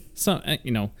 Mm-hmm. So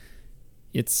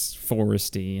it's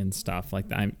foresty and stuff like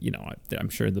that. I'm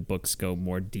sure the books go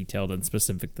more detailed and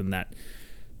specific than that.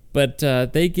 But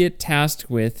they get tasked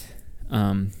with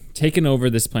taking over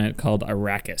this planet called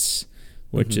Arrakis,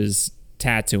 which is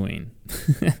Tatooine.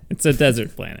 It's a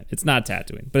desert planet. It's not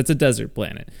Tatooine, but it's a desert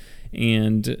planet.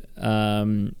 And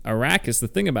Arrakis, the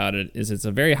thing about it is it's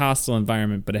a very hostile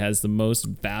environment, but it has the most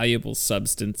valuable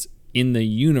substance in the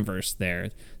universe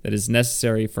there that is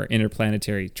necessary for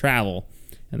interplanetary travel,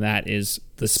 and that is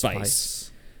the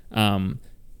spice.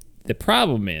 The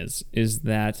problem is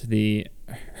that the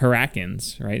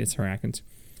Harakans, right? It's Harakans,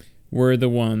 were the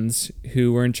ones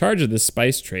who were in charge of the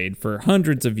spice trade for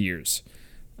hundreds of years.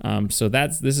 So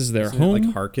this is their home. Like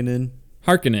Harkonnen?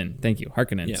 Harkonnen, thank you,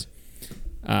 Harkonnens.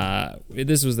 Yeah.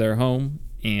 This was their home,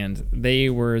 and they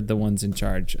were the ones in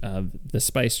charge of the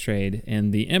spice trade.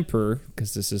 And the Emperor,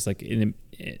 because this is like an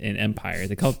empire,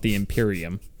 they call it the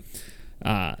Imperium.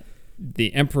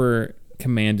 The Emperor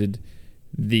commanded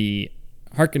the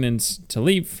Harkonnens to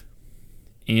leave,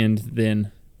 and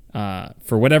then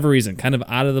for whatever reason, kind of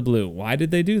out of the blue, why did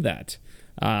they do that?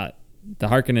 The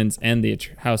Harkonnens and the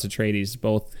House Atreides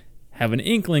both have an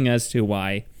inkling as to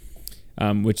why,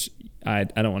 which I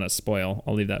don't want to spoil.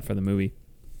 I'll leave that for the movie.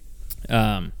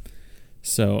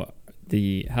 So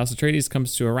the House Atreides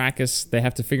comes to Arrakis. They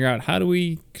have to figure out, how do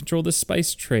we control this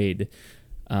spice trade?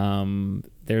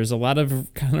 There's a lot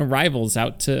of kind of rivals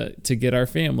out to get our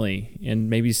family, and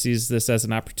maybe sees this as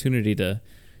an opportunity to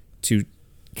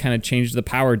kind of change the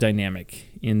power dynamic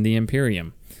in the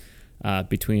Imperium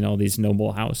between all these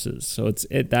noble houses. So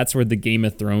that's where the Game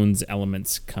of Thrones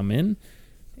elements come in.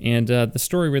 And the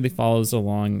story really follows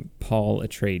along Paul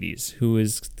Atreides, who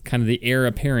is kind of the heir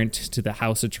apparent to the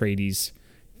House Atreides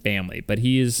family, but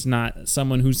he is not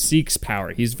someone who seeks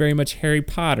power. He's very much Harry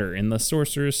Potter in the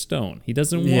Sorcerer's Stone. He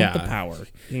doesn't want the power.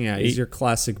 Yeah, he's your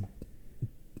classic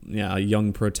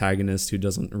young protagonist who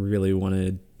doesn't really want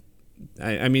to...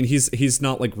 I mean, he's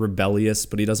not like rebellious,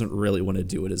 but he doesn't really want to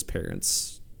do what his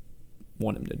parents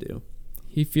want him to do.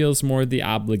 He feels more the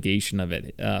obligation of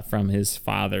it from his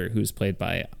father, who's played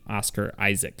by Oscar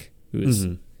Isaac, who is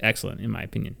excellent in my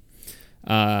opinion.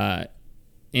 And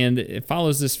it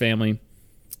follows this family.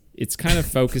 It's kind of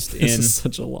focused This is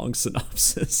such a long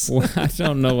synopsis. Well, I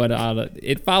don't know what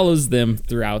it follows them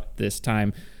throughout this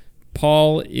time.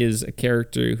 Paul is a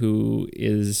character who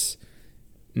is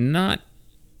not...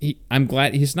 I'm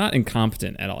glad he's not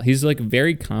incompetent at all. He's like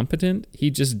very competent. He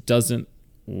just doesn't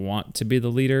want to be the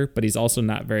leader, but he's also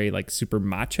not very like super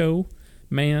macho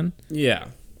man. Yeah.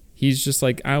 He's just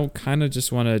like, I kind of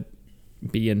just want to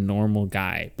be a normal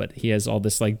guy, but he has all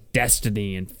this like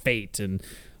destiny and fate and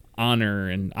honor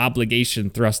and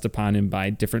obligation thrust upon him by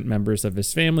different members of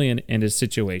his family and his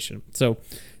situation. So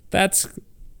that's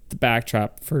the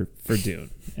backdrop for Dune.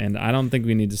 And I don't think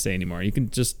we need to say anymore.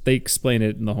 They explain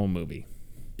it in the whole movie.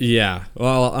 Yeah.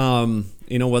 Well,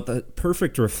 you know what? The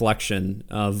perfect reflection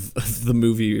of the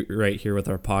movie right here with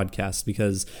our podcast,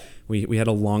 because we had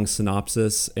a long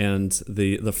synopsis, and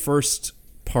the first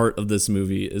part of this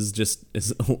movie is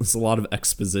a lot of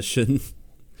exposition.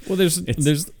 Well,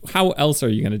 there's how else are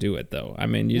you going to do it though? I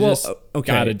mean, you just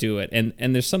got to do it,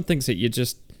 and there's some things that you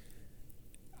just.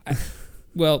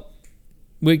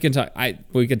 We can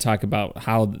talk about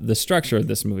how the structure of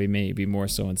this movie may be more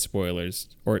so in spoilers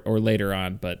or later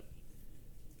on, but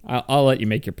I'll let you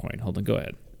make your point. Hold on, go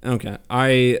ahead. Okay,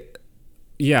 I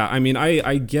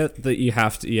get that you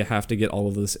have to get all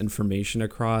of this information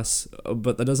across,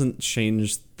 but that doesn't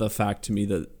change the fact to me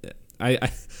that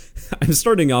I'm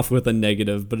starting off with a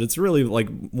negative, but it's really like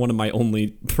one of my only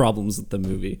problems with the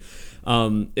movie.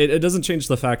 It doesn't change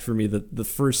the fact for me that the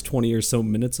first 20 or so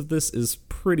minutes of this is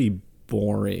pretty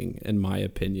boring, in my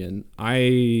opinion.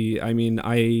 I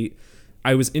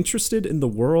was interested in the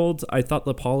world. I thought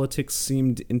the politics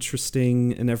seemed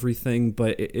interesting and everything,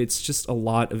 but it's just a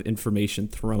lot of information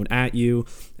thrown at you.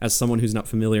 As someone who's not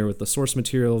familiar with the source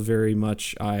material very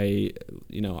much,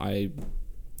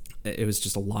 it was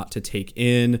just a lot to take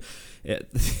in.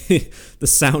 The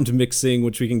sound mixing,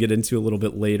 which we can get into a little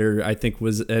bit later, I think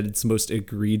was at its most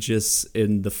egregious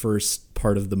in the first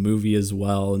part of the movie as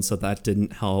well, and so that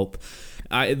didn't help.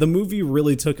 The movie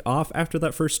really took off after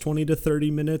that first 20 to 30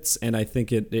 minutes, and I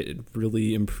think it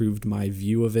really improved my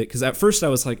view of it, because at first I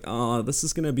was like, oh, this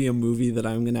is going to be a movie that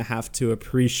I'm going to have to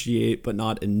appreciate but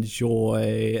not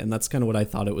enjoy, and that's kind of what I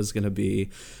thought it was going to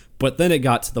be. But then it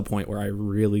got to the point where I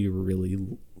really,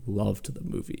 really loved the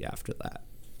movie after that.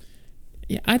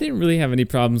 Yeah, I didn't really have any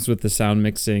problems with the sound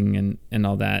mixing and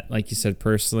all that. Like you said,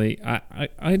 personally,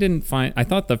 I didn't find... I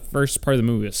thought the first part of the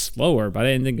movie was slower, but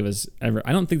I didn't think it was ever...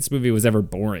 I don't think this movie was ever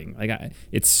boring.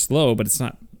 It's slow, but it's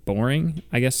not boring,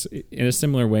 I guess, in a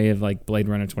similar way of like Blade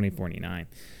Runner 2049.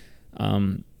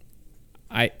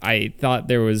 I thought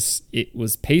it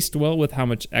was paced well with how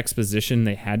much exposition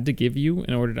they had to give you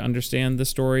in order to understand the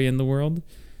story and the world.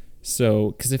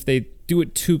 So, because if they do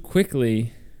it too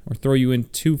quickly or throw you in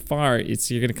too far,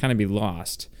 you're going to kind of be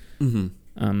lost.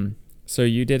 Mm-hmm. So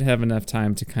you did have enough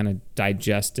time to kind of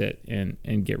digest it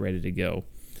and get ready to go.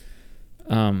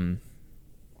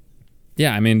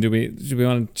 Yeah, I mean, do we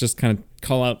want to just kind of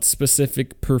call out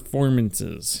specific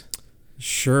performances?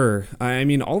 Sure. I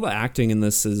mean, all the acting in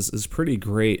this is pretty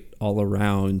great all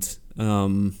around.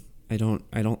 I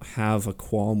don't have a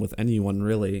qualm with anyone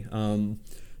really.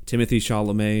 Timothy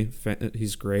Chalamet,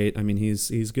 he's great. I mean,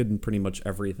 he's good in pretty much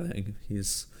everything.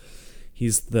 He's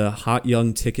the hot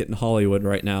young ticket in Hollywood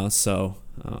right now. So,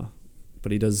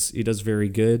 but he does very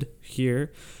good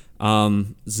here.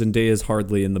 Zendaya's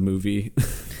hardly in the movie,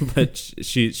 but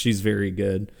she's very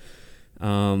good.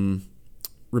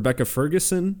 Rebecca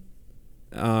Ferguson.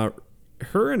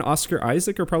 Her and Oscar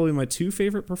Isaac are probably my two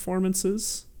favorite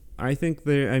performances. I think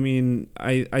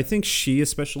I think she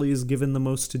especially is given the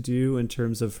most to do in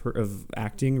terms of her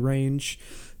acting range.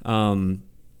 And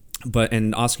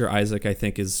Oscar Isaac, I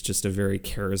think, is just a very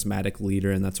charismatic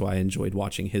leader, and that's why I enjoyed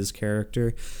watching his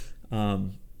character.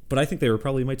 But I think they were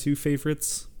probably my two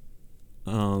favorites.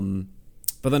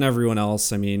 But then everyone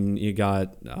else, I mean, you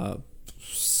got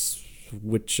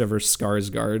whichever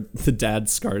Skarsgård, the dad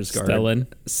Skarsgård,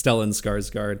 Stellan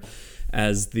Skarsgård,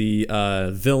 as the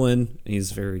villain.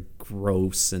 He's very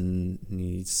gross and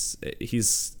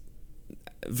he's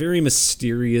very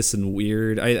mysterious and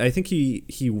weird. I think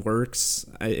he works.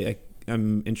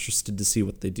 I'm interested to see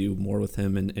what they do more with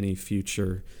him in any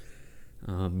future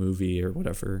movie or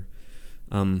whatever.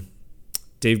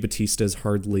 Dave Bautista is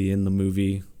hardly in the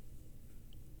movie.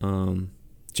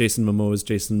 Jason Momoa is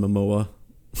Jason Momoa.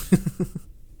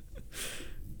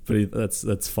 But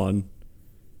that's fun.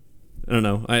 I don't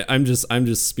know. I'm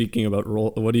just speaking about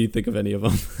role. What do you think of any of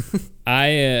them?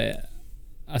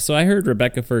 So I heard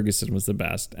Rebecca Ferguson was the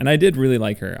best, and I did really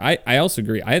like her. I also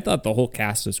agree. I thought the whole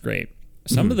cast was great.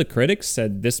 Some of the critics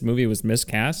said this movie was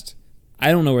miscast.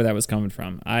 I don't know where that was coming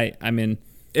from. I mean,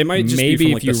 it might just maybe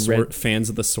be from if you read fans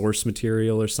of the source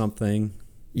material or something.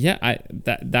 Yeah,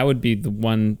 that would be the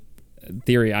one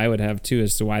theory I would have too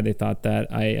as to why they thought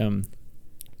that.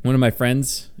 One of my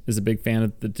friends is a big fan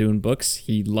of the Dune books.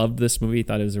 He loved this movie. He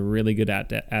thought it was a really good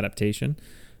adaptation.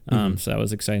 So that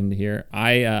was exciting to hear.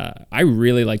 I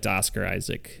really liked Oscar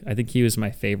Isaac. I think he was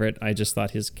my favorite. I just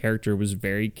thought his character was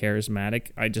very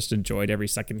charismatic. I just enjoyed every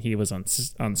second he was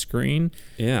on screen.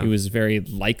 Yeah, he was very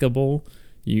likable.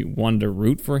 You wanted to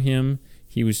root for him.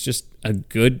 He was just a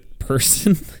good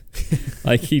person.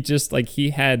 he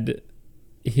had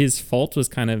his fault was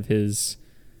kind of his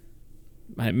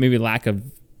maybe lack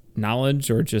of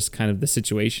knowledge or just kind of the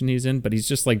situation he's in, but he's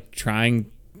just like trying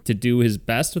to do his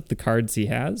best with the cards he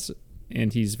has,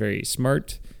 and he's very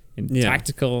smart and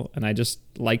tactical, and I just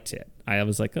liked it. I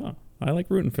was like, oh, I like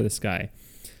rooting for this guy.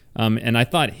 And I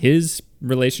thought his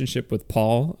relationship with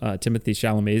Paul, Timothy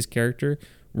Chalamet's character,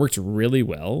 worked really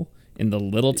well in the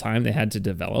little time they had to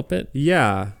develop it.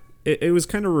 Yeah, it was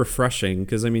kind of refreshing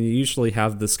because, I mean, you usually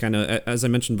have this kind of, as I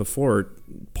mentioned before,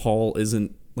 Paul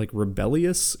isn't like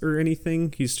rebellious or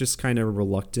anything. He's just kind of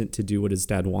reluctant to do what his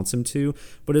dad wants him to,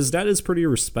 but his dad is pretty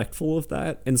respectful of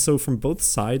that. And so from both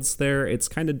sides there, it's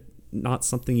kind of not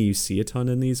something you see a ton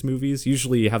in these movies.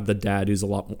 Usually you have the dad who's a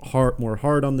lot more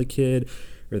hard on the kid,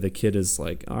 or the kid is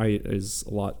like is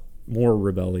a lot more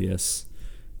rebellious.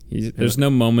 There's no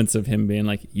moments of him being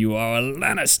like, "You are a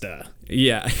Lannister."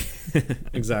 Yeah,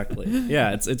 exactly.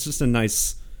 Yeah, it's just a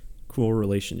nice, cool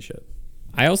relationship.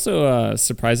 I also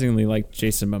surprisingly liked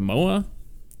Jason Momoa.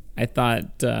 I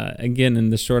thought, again, in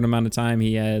the short amount of time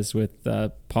he has with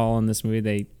Paul in this movie,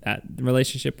 the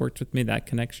relationship worked with me, that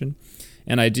connection.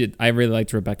 And I really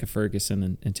liked Rebecca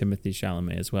Ferguson and Timothy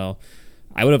Chalamet as well.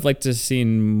 I would have liked to have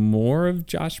seen more of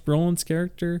Josh Brolin's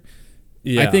character.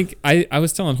 Yeah. I think I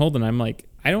was telling Holden, I'm like,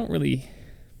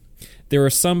 there were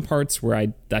some parts where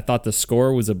I thought the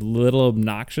score was a little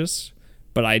obnoxious,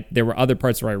 but there were other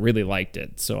parts where I really liked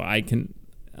it. So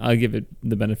I'll give it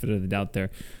the benefit of the doubt there.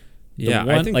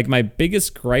 I think, like, my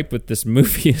biggest gripe with this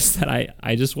movie is that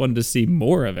I just wanted to see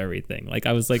more of everything. Like,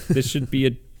 I was like, this should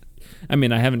be I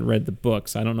mean, I haven't read the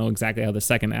books. I don't know exactly how the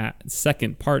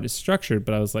second part is structured,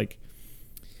 but I was like,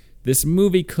 this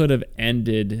movie could have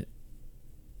ended,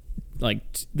 like,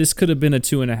 this could have been a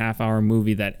 2.5 hour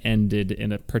movie that ended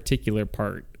in a particular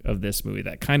part of this movie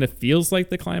that kind of feels like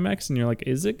the climax, and you're like,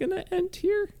 is it going to end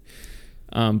here?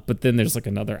 But then there's like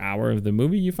another hour of the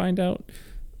movie you find out.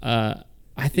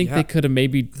 I think they could have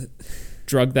maybe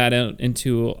drug that out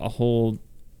into a whole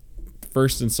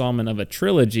first installment of a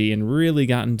trilogy and really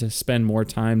gotten to spend more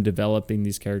time developing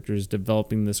these characters,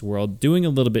 developing this world, doing a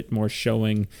little bit more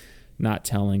showing, not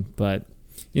telling. But,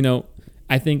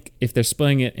 I think if they're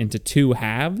splitting it into two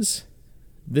halves,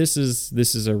 this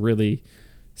is a really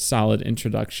solid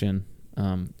introduction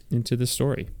into the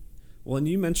story. Well, and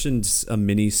you mentioned a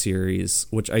mini series,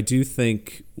 which I do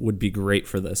think would be great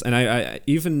for this. And I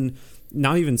even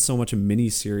not even so much a mini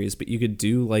series, but you could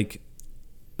do like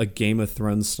a Game of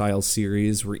Thrones style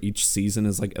series where each season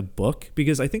is like a book,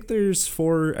 because I think there's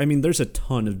a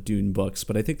ton of Dune books,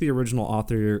 but I think the original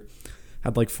author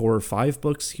had like 4 or 5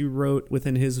 books he wrote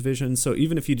within his vision. So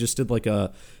even if you just did like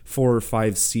a 4 or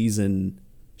 5 season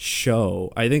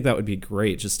show, I think that would be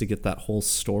great just to get that whole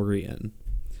story in.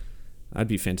 That'd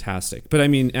be fantastic. But I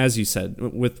mean, as you said,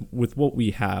 with what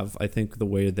we have, I think the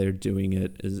way they're doing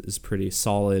it is pretty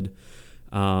solid.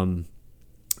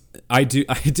 I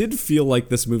did feel like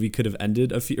this movie could have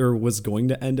ended was going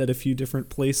to end at a few different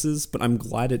places, but I'm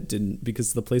glad it didn't,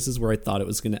 because the places where I thought it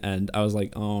was going to end, I was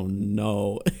like, oh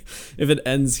no, if it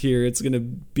ends here, it's going to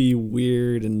be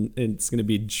weird and it's going to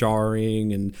be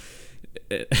jarring, and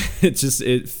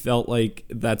it felt like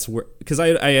that's where, because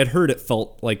I had heard it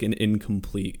felt like an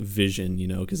incomplete vision,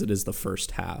 because it is the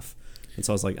first half, and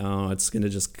so I was like, oh, it's going to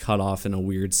just cut off in a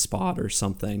weird spot or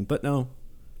something, but no.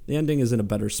 The ending is in a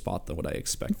better spot than what I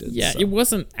expected. Yeah, so. It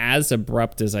wasn't as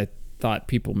abrupt as I thought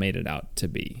people made it out to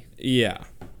be. Yeah.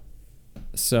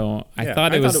 So I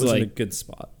thought it was like in a good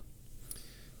spot.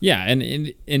 Yeah,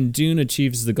 and Dune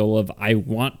achieves the goal of, I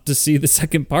want to see the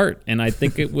second part, and I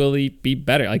think it will be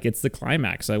better. Like, it's the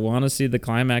climax. I want to see the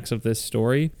climax of this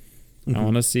story. Mm-hmm. I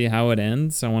want to see how it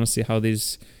ends. I want to see how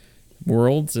these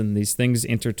worlds and these things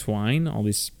intertwine, all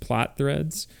these plot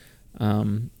threads.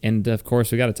 And of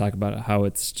course we got to talk about how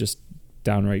it's just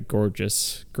downright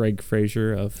gorgeous. Greg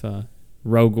Fraser of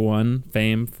Rogue One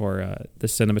fame for the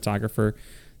cinematographer.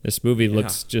 This movie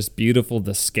looks just beautiful.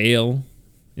 The scale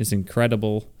is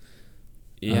incredible.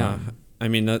 Yeah, I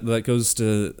mean that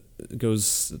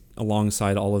goes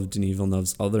alongside all of Denis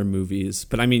Villeneuve's other movies.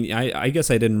 But I mean, I guess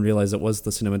I didn't realize it was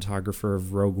the cinematographer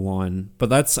of Rogue One. But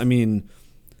that's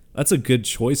a good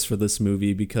choice for this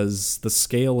movie, because the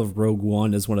scale of Rogue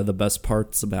One is one of the best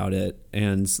parts about it,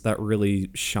 and that really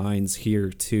shines here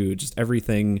too. Just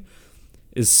everything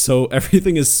is so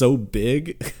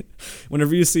big.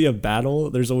 Whenever you see a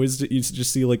battle, you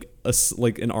just see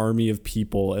like an army of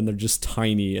people, and they're just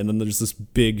tiny, and then there's this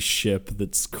big ship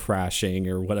that's crashing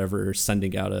or whatever,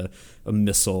 sending out a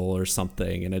missile or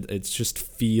something, and it just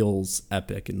feels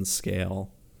epic in scale.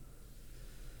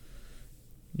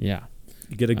 Yeah.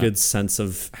 You get a good sense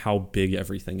of how big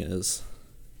everything is.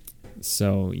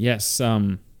 So, yes,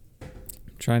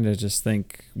 trying to just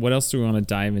think, what else do we want to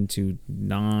dive into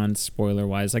non-spoiler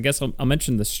wise? I guess I'll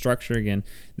mention the structure again.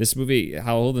 This movie,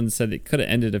 Hal Holden said it could have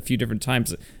ended a few different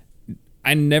times.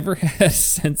 I never had a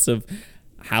sense of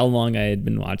how long I had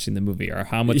been watching the movie or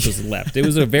how much was left. It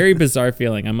was a very bizarre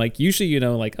feeling. I'm like, usually,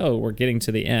 like, oh, we're getting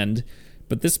to the end.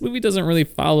 But this movie doesn't really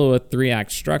follow a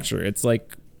 3-act structure. It's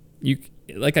like,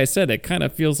 like I said, it kind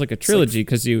of feels like a trilogy,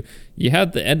 because you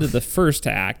had the end of the first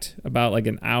act about like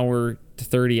an hour to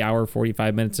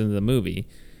 45 minutes into the movie,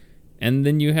 and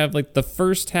then you have like the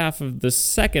first half of the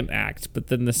second act, but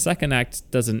then the second act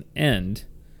doesn't end.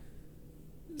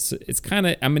 So it's kind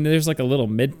of, there's like a little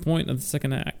midpoint of the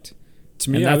second act.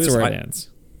 To me, and that's where it ends.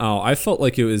 Oh, I felt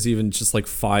like it was even just like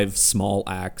 5 small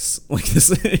acts. Like this,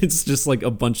 it's just like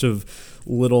a bunch of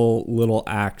little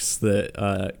acts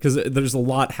that, because there's a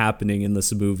lot happening in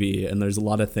this movie, and there's a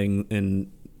lot of things,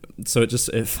 and so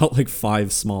it felt like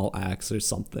 5 small acts or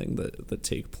something that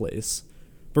take place.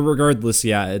 But regardless,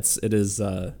 yeah, it is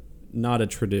not a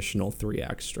traditional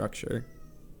 3-act structure.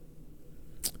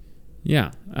 Yeah.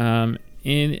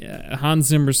 In Hans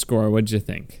Zimmer's score, what'd you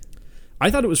think? I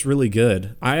thought it was really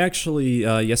good. I actually,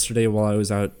 yesterday while I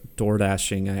was out door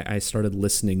dashing, I started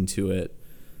listening to it.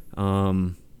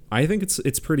 I think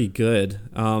it's pretty good.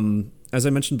 As I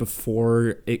mentioned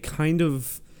before, it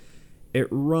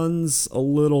runs a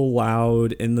little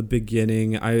loud in the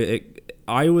beginning.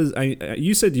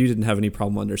 You said you didn't have any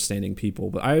problem understanding people,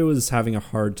 but I was having a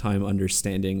hard time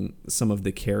understanding some of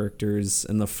the characters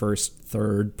in the first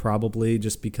third, probably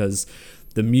just because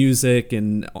the music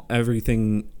and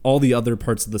everything, all the other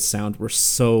parts of the sound were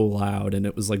so loud, and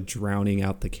it was like drowning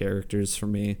out the characters for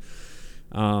me.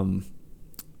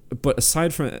 But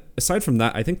aside from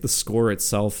that, I think the score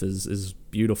itself is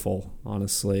beautiful.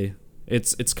 Honestly,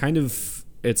 it's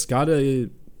got a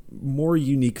more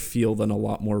unique feel than a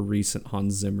lot more recent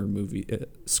Hans Zimmer movie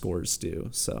scores do.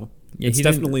 So it's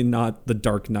definitely not The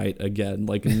Dark Knight again,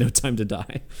 like in No Time to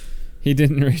Die. He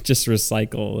didn't just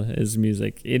recycle his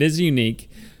music. It is unique.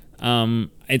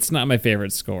 It's not my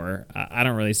favorite score. I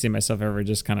don't really see myself ever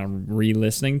just kind of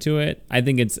re-listening to it. I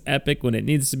think it's epic when it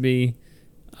needs to be.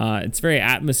 It's very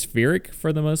atmospheric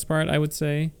for the most part, I would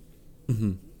say.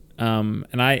 Mm-hmm.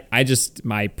 And I just,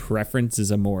 my preference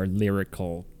is a more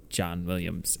lyrical John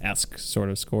Williams-esque sort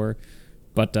of score.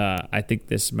 But I think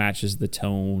this matches the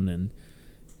tone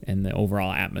and the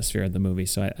overall atmosphere of the movie.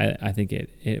 So I think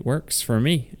it works for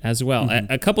me as well.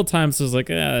 Mm-hmm. A couple times I was like,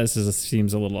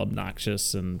 seems a little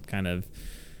obnoxious and kind of,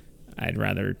 I'd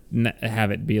rather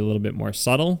have it be a little bit more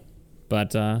subtle.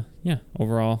 But yeah,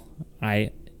 overall,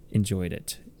 I enjoyed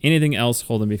it. Anything else,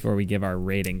 Holden, before we give our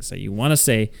ratings that you want to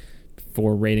say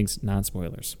for ratings,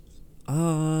 non-spoilers?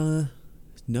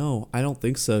 No, I don't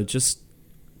think so. Just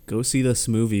go see this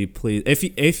movie, please.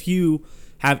 If you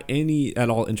have any at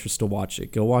all interest to watch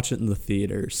it, go watch it in the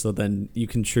theater so then you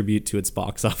contribute to its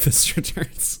box office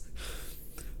returns.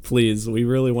 Please, we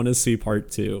really want to see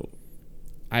part 2.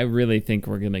 I really think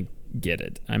we're going to get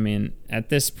it. I mean, at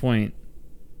this point,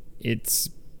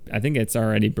 I think it's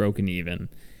already broken even.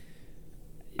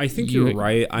 I think you're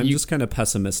right. I'm just kind of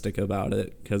pessimistic about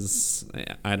it because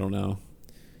I don't know.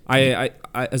 I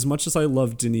as much as I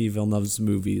love Denis Villeneuve's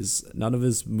movies, none of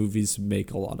his movies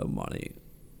make a lot of money,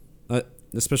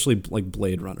 especially like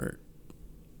Blade Runner.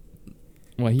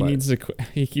 Well,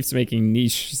 he keeps making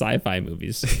niche sci-fi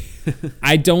movies.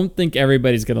 I don't think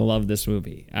everybody's going to love this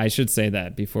movie. I should say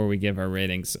that before we give our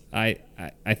ratings. I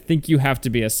think you have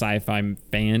to be a sci-fi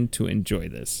fan to enjoy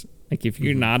this. Like if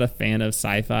you're not a fan of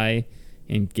sci-fi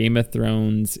and Game of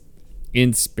Thrones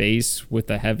in space with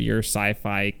a heavier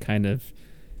sci-fi kind of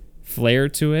flair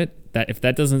to it, that if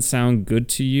that doesn't sound good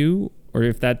to you, or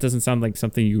if that doesn't sound like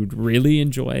something you would really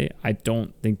enjoy, I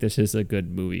don't think this is a good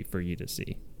movie for you to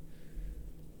see.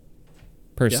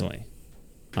 Personally.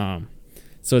 Yeah.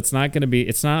 So it's not going to be,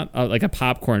 it's not like a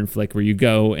popcorn flick where you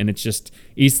go and it's just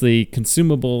easily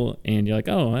consumable and you're like,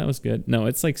 oh, that was good. No,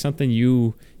 it's like something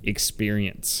you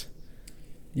experience.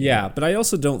 Yeah, but I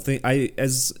also don't think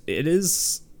it's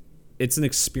an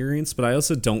experience, but I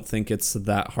also don't think it's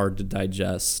that hard to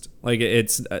digest. Like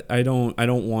I don't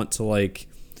want to like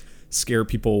scare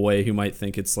people away who might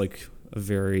think it's like a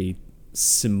very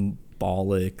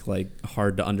symbolic, like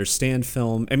hard to understand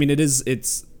film. I mean,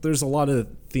 there's a lot of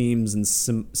themes and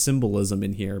symbolism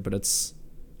in here, but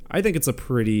I think it's a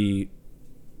pretty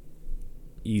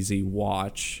easy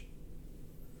watch.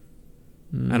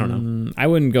 I don't know. I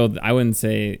wouldn't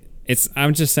say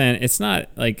I'm just saying it's not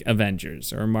like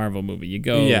Avengers or a Marvel movie. You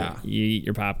go, you eat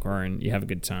your popcorn, you have a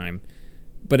good time,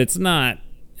 but it's not.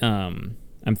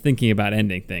 I'm thinking about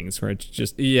ending things where it's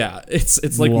just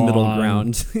it's like middle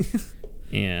ground.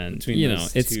 And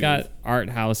it's got art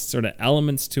house sort of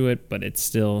elements to it, but it's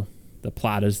still, the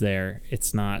plot is there.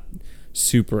 It's not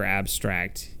super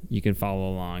abstract. You can follow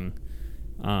along.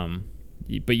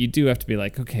 But you do have to be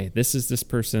like, okay, this is this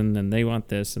person and they want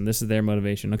this and this is their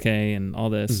motivation. Okay. And all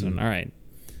this and all right.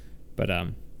 But,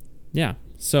 yeah.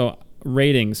 So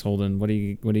ratings, Holden, what are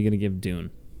you going to give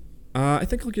Dune? I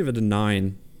think I'll give it a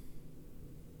 9.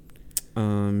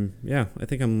 Yeah, I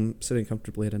think I'm sitting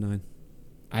comfortably at a 9.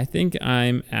 I think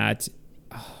I'm at,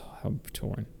 I'm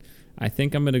torn. I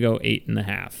think I'm going to go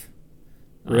 8.5.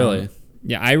 Really?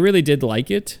 Yeah, I really did like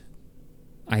it.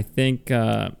 I think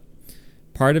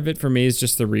part of it for me is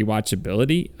just the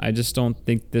rewatchability. I just don't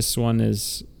think this one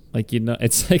is like,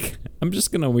 it's like, I'm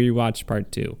just going to rewatch part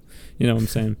 2. You know what I'm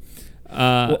saying?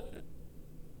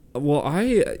 Well,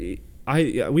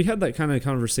 we had that kind of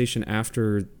conversation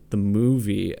after the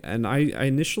movie, and I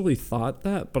initially thought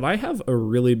that, but I have a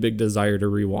really big desire to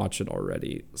rewatch it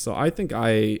already. So I think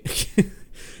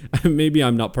maybe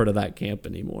I'm not part of that camp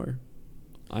anymore.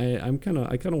 I kind of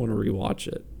want to rewatch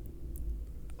it.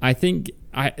 I think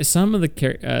some of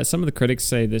the critics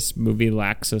say this movie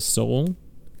lacks a soul,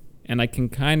 and I can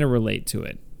kind of relate to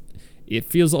it. It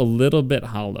feels a little bit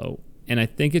hollow, and I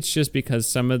think it's just because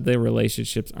some of the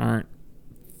relationships aren't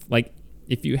like,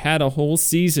 if you had a whole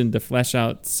season to flesh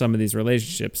out some of these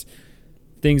relationships,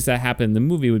 things that happen in the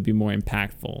movie would be more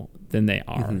impactful than they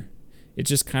are. Mm-hmm. It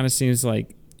just kind of seems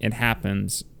like it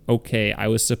happens. Okay, I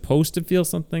was supposed to feel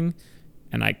something,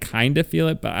 and I kind of feel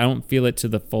it, but I don't feel it to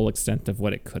the full extent of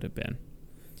what it could have been.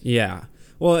 Yeah.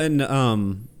 Well,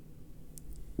 and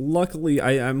luckily,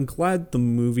 I'm glad the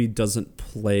movie doesn't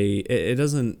play. It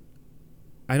doesn't.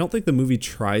 I don't think the movie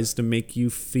tries to make you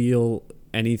feel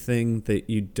anything that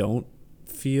you don't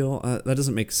feel. That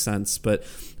doesn't make sense, but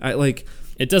I like.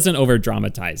 It doesn't over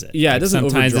dramatize it. Yeah, like it doesn't.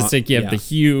 Sometimes it's like you have the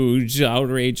huge,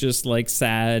 outrageous, like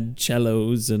sad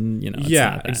cellos, and it's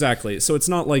not that. Exactly. So it's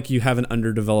not like you have an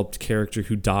underdeveloped character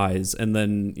who dies, and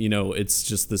then it's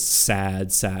just this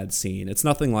sad scene. It's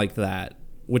nothing like that,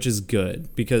 which is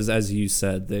good because, as you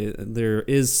said, there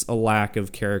is a lack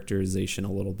of characterization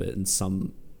a little bit in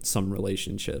some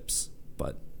relationships,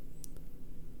 but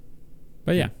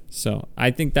yeah. So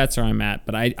I think that's where I'm at.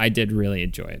 But I did really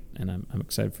enjoy it, and I'm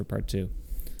excited for part two.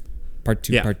 Part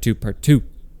two. All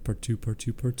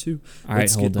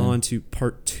Let's get on to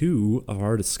part 2 of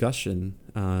our discussion,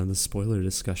 the spoiler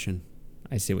discussion.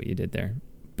 I see what you did there.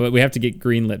 But we have to get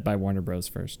greenlit by Warner Bros.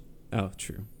 First. Oh,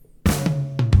 true.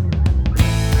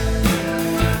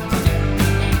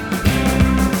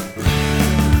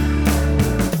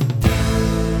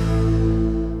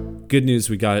 Good news,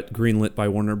 we got greenlit by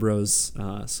Warner Bros.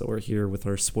 So we're here with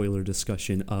our spoiler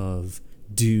discussion of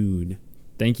Dune.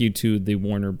 Thank you to the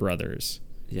Warner Brothers.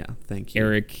 Yeah, thank you.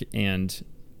 Eric and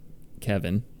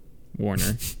Kevin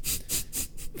Warner.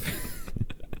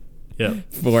 Yeah.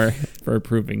 For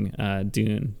approving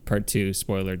Dune Part 2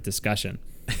 spoiler discussion.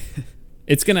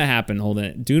 It's going to happen, hold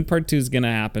it. Dune Part 2 is going to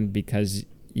happen because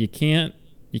you can't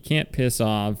piss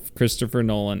off Christopher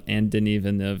Nolan and Denis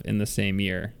Villeneuve in the same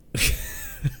year.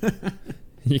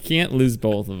 You can't lose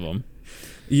both of them.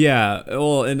 Yeah,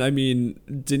 well, and I mean,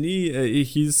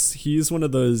 Denis, he's one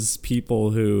of those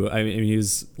people who, I mean,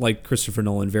 he's like Christopher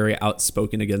Nolan, very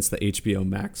outspoken against the HBO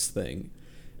Max thing,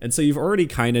 and so you've already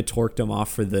kind of torqued him off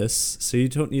for this. So you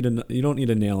don't need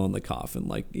a nail in the coffin.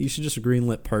 Like, you should just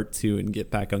greenlit Part 2 and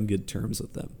get back on good terms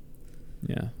with them.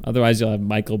 Yeah, otherwise you'll have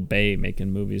Michael Bay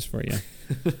making movies for you.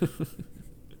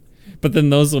 But then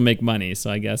those will make money.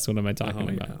 So I guess what am I talking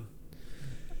about?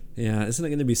 Yeah, isn't it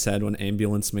going to be sad when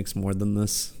Ambulance makes more than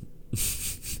this?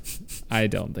 I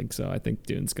don't think so. I think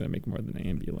Dune's going to make more than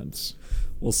Ambulance.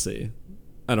 We'll see.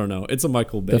 I don't know. It's a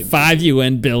Michael Bay. The 5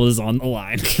 UN bill is on the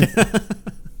line.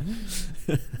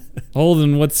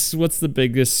 Holden, what's the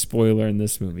biggest spoiler in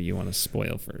this movie you want to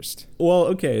spoil first? Well,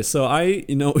 okay, so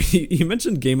you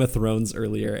mentioned Game of Thrones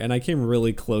earlier, and I came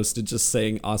really close to just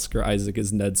saying Oscar Isaac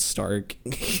is Ned Stark.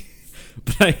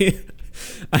 But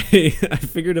I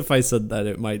figured if I said that,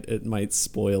 it might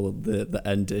spoil the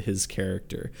end to his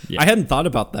character. Yeah. I hadn't thought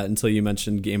about that until you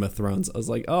mentioned Game of Thrones. I was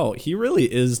like, oh, he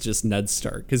really is just Ned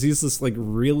Stark, because he's this like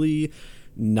really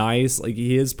nice, like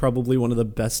he is probably one of the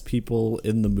best people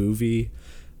in the movie.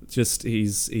 Just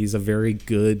he's a very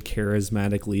good,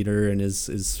 charismatic leader, and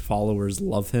his followers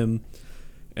love him.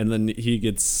 And then he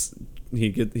gets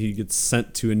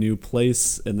sent to a new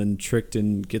place, and then tricked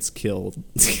and gets killed.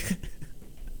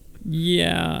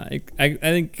 Yeah, I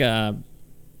think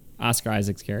Oscar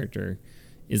Isaac's character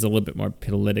is a little bit more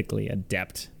politically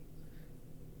adept.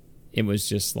 It was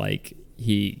just like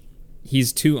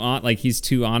he's too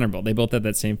honorable. They both have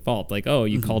that same fault. Like, oh,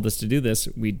 you called us to do this,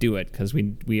 we do it because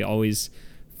we always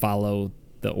follow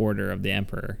the order of the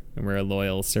emperor, and we're a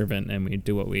loyal servant, and we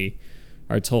do what we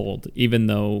are told, even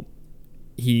though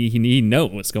he knows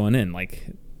what's going in.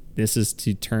 Like, this is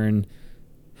to turn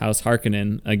House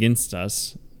Harkonnen against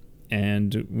us,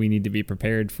 and we need to be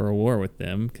prepared for a war with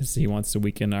them because he wants to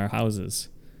weaken our houses.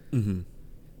 Mm-hmm.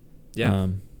 Yeah.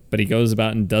 But he goes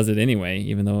about and does it anyway,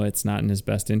 even though it's not in his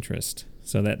best interest.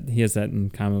 So that he has that in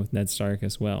common with Ned Stark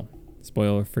as well.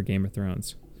 Spoiler for Game of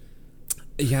Thrones.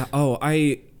 Yeah. Oh,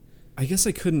 I guess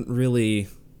I couldn't really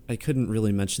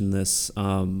mention this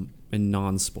in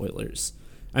non-spoilers.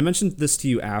 I mentioned this to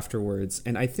you afterwards,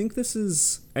 and I think this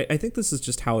is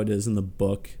just how it is in the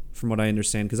book, from what I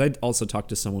understand, because I also talked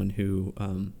to someone who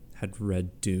had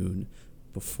read Dune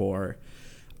before.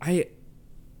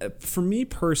 For me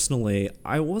personally,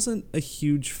 I wasn't a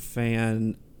huge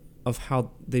fan of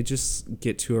how they just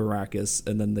get to Arrakis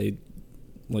and then they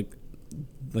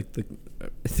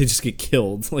they just get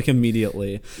killed like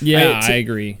immediately. Yeah, I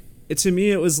agree. To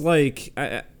me, it was like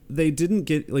they didn't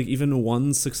get like even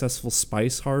one successful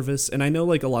spice harvest, and I know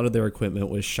like a lot of their equipment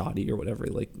was shoddy or whatever.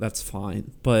 Like, that's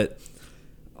fine, but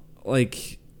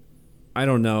like, I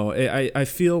don't know. I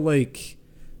feel like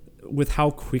with how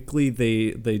quickly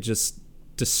they just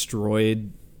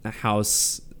destroyed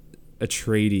House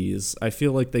Atreides, I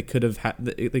feel like they could have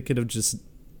just.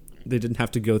 They didn't have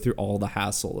to go through all the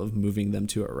hassle of moving them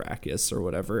to Arrakis or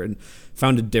whatever, and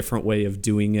found a different way of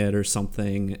doing it or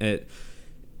something.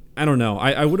 I don't know.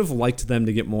 I would have liked them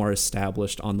to get more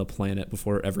established on the planet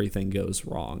before everything goes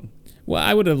wrong. Well,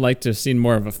 I would have liked to have seen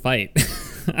more of a fight.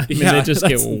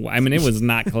 It was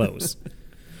not close.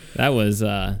 That was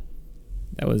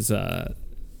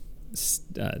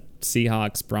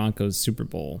Seahawks Broncos Super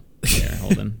Bowl there,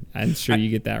 Holden. I'm sure you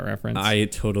get that reference. I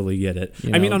totally get it.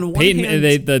 You I mean, know, on one Peyton,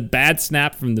 hand, the bad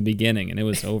snap from the beginning, and it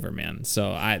was over, man.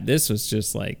 So this was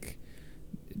just like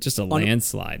a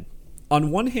landslide. On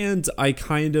one hand, I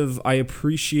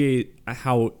appreciate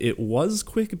how it was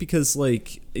quick, because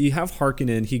like you have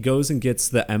Harkonnen, he goes and gets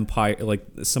the Empire, like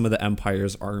some of the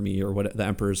Empire's army or what, the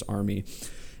Emperor's army,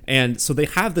 and so they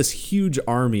have this huge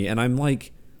army, and I'm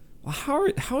like, well,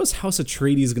 how is House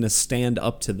Atreides going to stand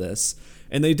up to this?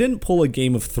 And they didn't pull a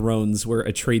Game of Thrones where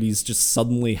Atreides just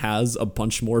suddenly has a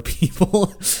bunch more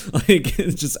people, like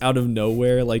just out of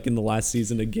nowhere, like in the last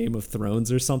season of Game of Thrones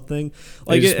or something.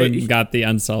 Like They just got the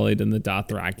Unsullied and the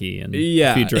Dothraki and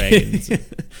yeah. a few dragons.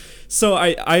 So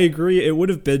I agree. It would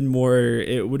have been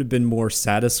more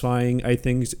satisfying, I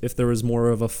think, if there was more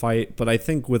of a fight. But I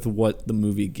think with what the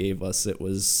movie gave us, it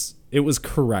was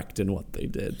correct in what they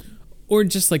did. Or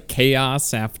just like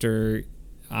chaos after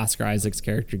Oscar Isaac's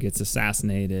character gets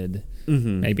assassinated.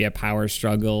 Mm-hmm. Maybe a power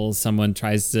struggle. Someone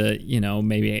tries to,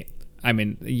 maybe. I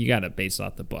mean, you got to base it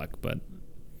off the book, but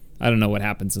I don't know what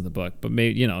happens in the book. But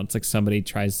maybe it's like somebody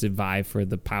tries to vie for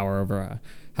the power over a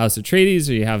House Atreides,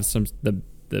 or you have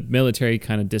the military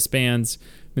kind of disbands.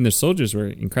 I mean, their soldiers were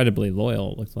incredibly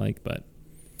loyal, it looked like, but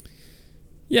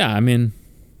yeah, I mean,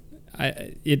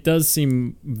 it does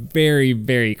seem very,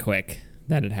 very quick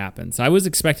that it happens. I was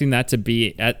expecting that to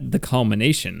be at the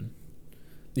culmination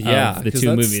of the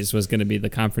two movies, was going to be the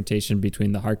confrontation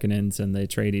between the Harkonnens and the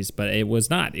Atreides, but it was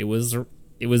not. It was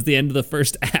the end of the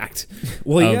first act.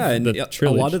 Well, yeah, and the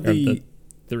trilogy, a lot of the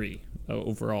three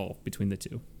overall between the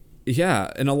two.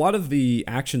 Yeah, and a lot of the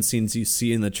action scenes you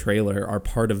see in the trailer are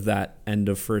part of that end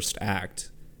of first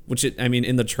act, which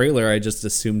in the trailer I just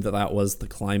assumed that was the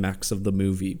climax of the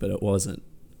movie, but it wasn't.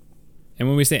 And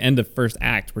when we say end of first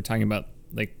act, we're talking about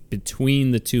like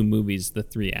between the two movies, the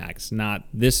three acts, not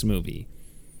this movie.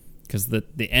 Because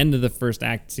the end of the first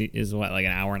act is what, like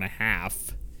an hour and a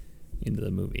half into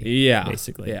the movie. Yeah.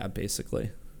 Basically. Yeah,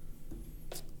 basically.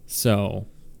 So,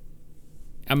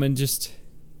 just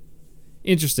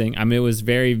interesting. It was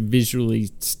very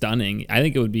visually stunning. I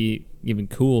think it would be even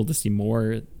cool to see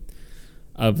more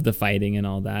of the fighting and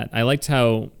all that. I liked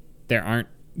how there aren't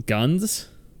guns.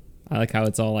 I like how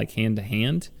it's all like hand to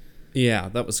hand. Yeah,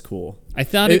 that was cool. I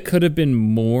thought it could have been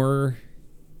more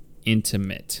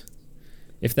intimate,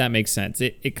 if that makes sense.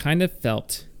 It kind of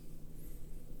felt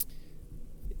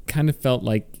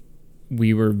like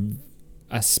we were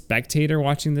a spectator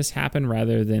watching this happen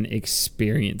rather than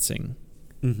experiencing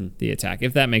the attack,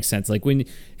 if that makes sense. Like when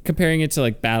comparing it to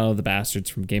like Battle of the Bastards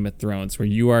from Game of Thrones, where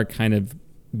you are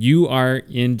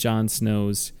in Jon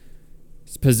Snow's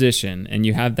position and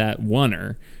you have that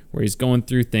oneer where he's going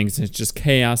through things and it's just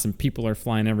chaos and people are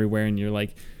flying everywhere and you're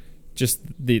like just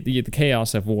the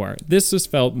chaos of war. This just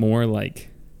felt more like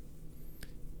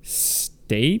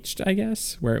staged, I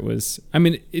guess, where it was,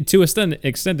 to an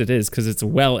extent it is, because it's a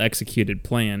well executed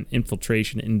plan,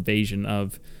 infiltration, invasion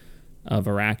of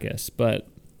Arrakis, but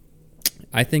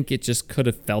I think it just could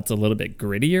have felt a little bit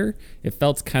grittier. It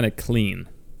felt kind of clean.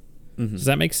 Does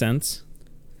that make sense?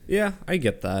 Yeah, I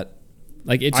get that.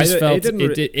 Like it just felt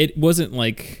it wasn't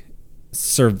like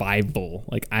survival.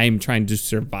 Like I'm trying to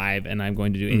survive and I'm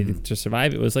going to do anything to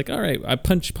survive. It was like, all right, I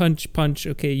punch.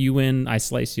 Okay, you win. I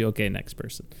slice you. Okay, next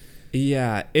person.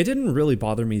 Yeah, it didn't really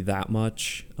bother me that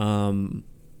much. I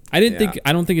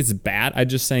don't think it's bad. I'm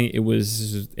just saying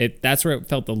that's where it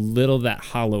felt a little that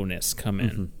hollowness come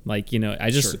in. Like,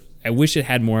 I wish it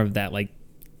had more of that like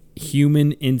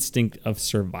human instinct of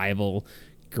survival,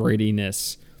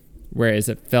 grittiness, whereas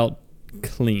it felt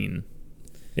clean.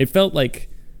 It felt like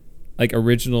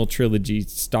original trilogy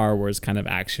Star Wars kind of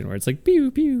action where it's like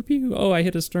pew pew pew, oh I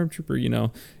hit a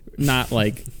stormtrooper, not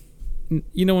like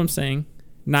you know what I'm saying?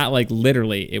 Not like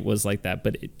literally it was like that,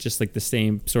 but it just like the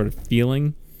same sort of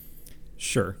feeling.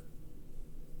 Sure.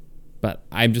 But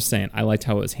I'm just saying I liked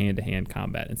how it was hand-to-hand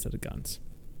combat instead of guns.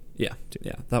 Yeah.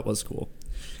 Yeah, that was cool.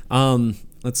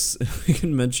 We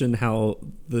can mention how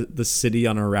the city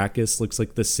on Arrakis looks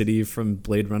like the city from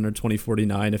Blade Runner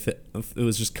 2049 if it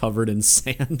was just covered in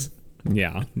sand.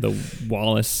 Yeah, the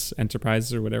Wallace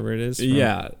Enterprise or whatever it is.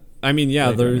 Yeah.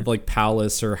 Their like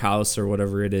palace or house or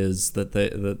whatever it is that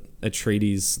the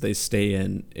Atreides they stay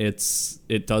in.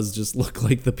 It does just look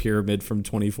like the pyramid from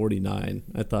 2049.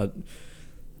 I thought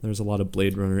there's a lot of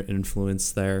Blade Runner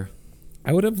influence there.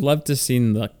 I would have loved to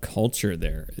seen the culture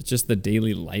there. It's just the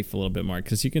daily life a little bit more,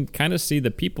 because you can kind of see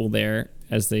the people there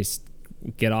as they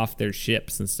get off their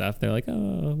ships and stuff. They're like,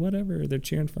 oh, whatever. They're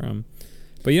cheering for them.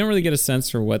 But you don't really get a sense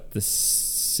for what the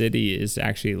city is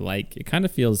actually like. It kind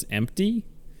of feels empty.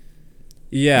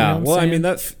 Yeah, You know what well, I'm I mean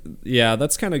saying?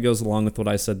 that's kind of goes along with what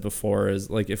I said before. Is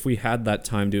like if we had that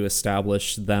time to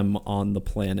establish them on the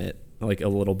planet, like a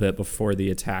little bit before the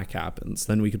attack happens,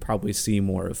 then we could probably see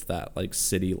more of that, like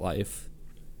city life.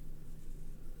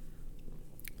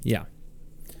 Yeah.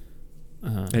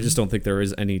 I just don't think there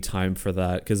is any time for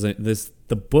that because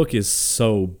the book is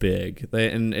so big,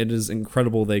 and it is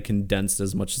incredible they condensed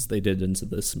as much as they did into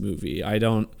this movie. I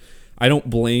don't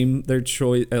blame their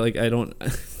choice. I don't.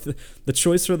 The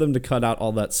choice for them to cut out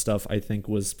all that stuff, I think,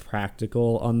 was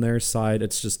practical on their side.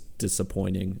 It's just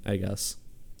disappointing, I guess.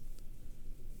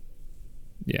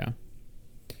 Yeah.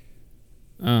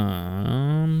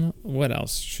 What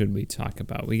else should we talk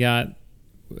about? We got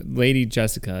Lady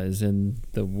Jessica is in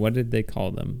the, what did they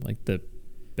call them? Like the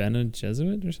Bene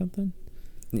Gesserit or something?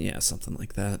 Yeah, something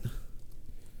like that.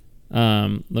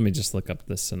 Let me just look up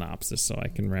the synopsis so I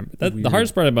can remember. The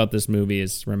hardest part about this movie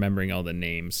is remembering all the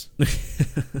names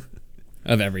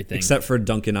of everything. Except for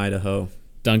Duncan, Idaho.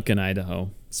 Duncan,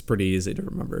 Idaho. It's pretty easy to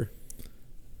remember.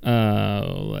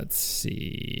 Let's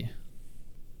see.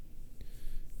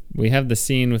 We have the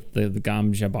scene with the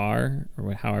Gom Jabbar,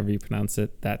 or however you pronounce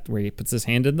it, that where he puts his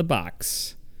hand in the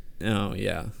box. Oh,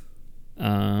 yeah.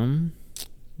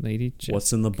 Lady Jessica.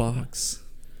 What's in the box?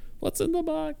 What's in the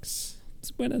box?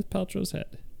 It's Gwyneth Paltrow's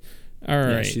head. All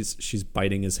right. Yeah, she's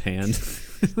biting his hand.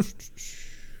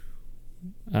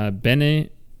 Bene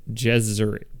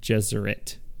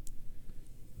Gesserit.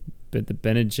 But the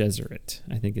Bene Gesserit,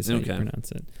 I think is how you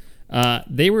pronounce it.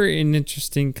 They were an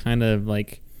interesting kind of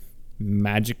like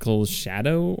magical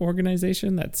shadow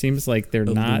organization that seems like they're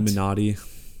not Illuminati.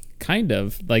 Kind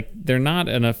of like they're not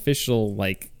an official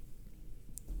like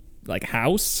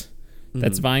house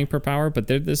that's vying for power, but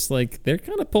they're this like they're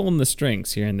kind of pulling the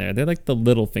strings here and there. They're like the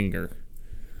little finger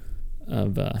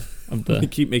of the. We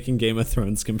keep making Game of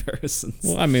Thrones comparisons.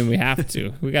 Well, I mean, we have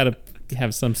to. We got to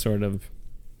have some sort of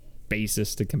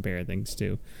basis to compare things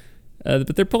to.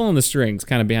 But they're pulling the strings,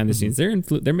 kind of behind the scenes. They're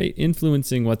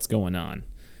influencing what's going on.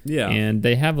 Yeah, and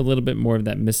they have a little bit more of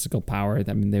that mystical power.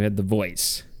 I mean, they had the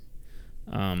voice,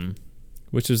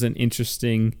 which was an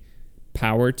interesting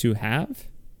power to have.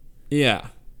 Yeah.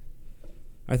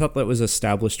 I thought that was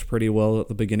established pretty well at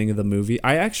the beginning of the movie.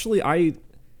 I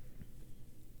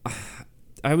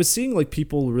was seeing like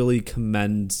people really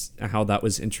commend how that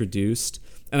was introduced,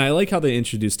 and I like how they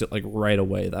introduced it like right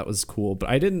away. That was cool. But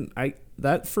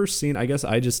that first scene, I guess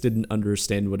I just didn't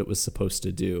understand what it was supposed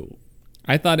to do.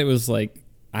 I thought it was like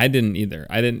I didn't either.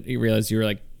 I didn't realize you were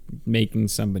like making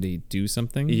somebody do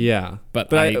something. Yeah,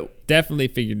 but I definitely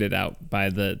figured it out by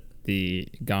the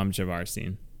Gom Jabbar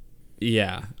scene.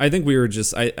 Yeah, I think we were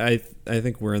just I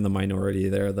think we're in the minority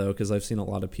there though, because I've seen a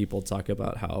lot of people talk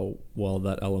about how well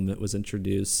that element was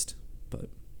introduced. But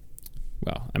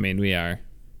well, I mean, we are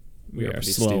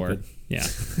slower. Stupid. Yeah,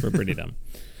 we're pretty dumb.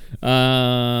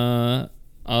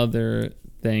 Other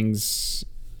things,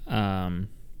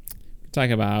 talk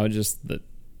about how just the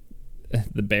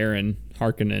Baron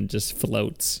Harkonnen just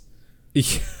floats,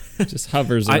 just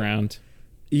hovers around.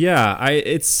 Yeah,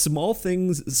 it's small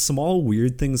things, small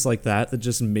weird things like that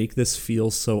just make this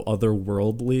feel so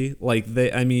otherworldly. Like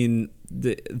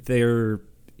they're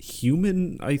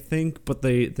human, I think, but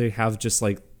they have just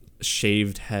like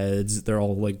shaved heads. They're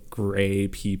all like gray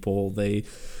people. They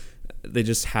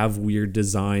just have weird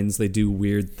designs. They do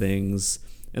weird things.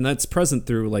 And that's present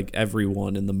through like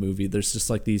everyone in the movie. There's just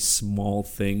like these small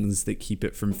things that keep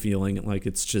it from feeling like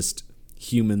it's just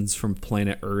humans from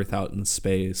planet Earth out in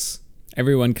space.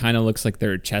 Everyone kind of looks like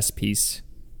they're a chess piece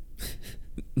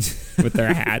with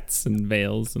their hats and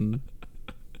veils and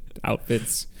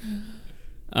outfits.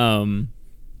 But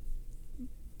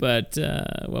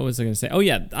what was I going to say? Oh,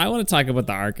 yeah. I want to talk about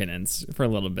the Harkonnens for a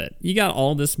little bit. You got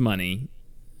all this money.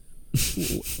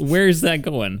 Where's that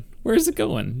going? Where's it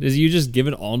going? Is you just give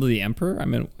it all to the Emperor? I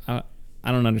mean, I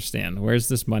don't understand. Where's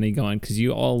this money going? Because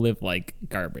you all live like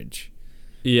garbage.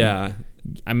 Yeah.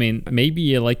 I mean, maybe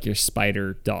you like your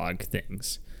spider dog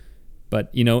things, but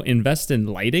invest in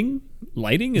lighting.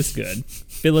 Lighting is good.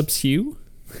 Philips Hue,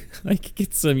 like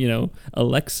get some.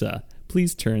 Alexa,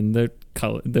 please turn the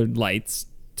lights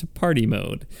to party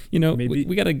mode. Maybe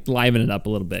we got to liven it up a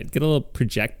little bit. Get a little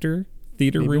projector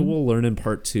theater room. We'll learn in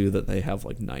part 2 that they have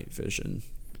like night vision.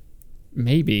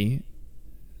 Maybe.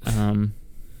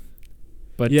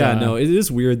 But yeah, no, it is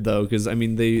weird though, because I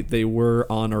mean they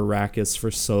were on Arrakis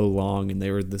for so long, and they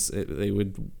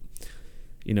would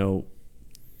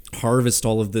harvest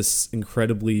all of this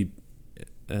incredibly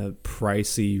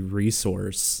pricey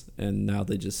resource, and now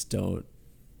they just don't.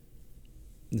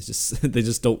 They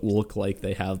just don't look like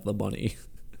they have the money.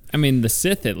 I mean, the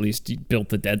Sith at least built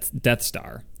the Death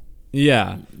Star.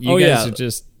 Yeah. You guys are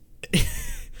just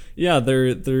Yeah,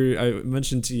 they're I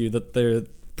mentioned to you that their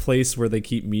place where they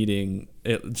keep meeting,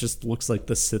 it just looks like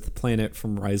the Sith planet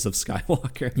from Rise of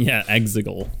Skywalker.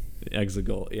 Exegol.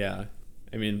 Exegol, yeah.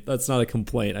 I mean, that's not a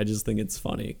complaint. I just think it's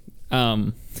funny.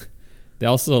 They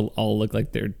also all look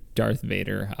like they're Darth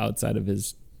Vader outside of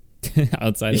his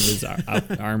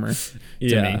armor. To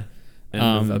me. End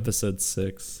of episode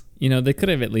 6. They could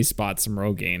have at least bought some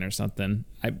Rogaine or something.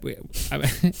 I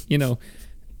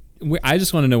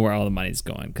just want to know where all the money's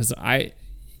going, because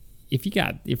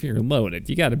if you're loaded,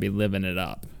 you got to be living it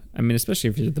up. I mean, especially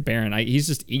if you're the Baron, he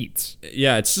just eats.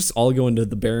 Yeah, it's just all going to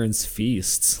the Baron's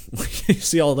feasts. You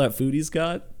see all that food he's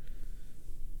got?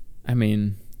 I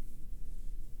mean,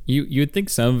 you would think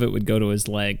some of it would go to his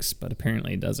legs, but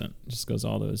apparently it doesn't. It just goes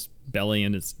all to his belly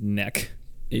and his neck.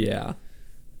 Yeah.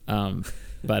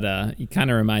 But it kind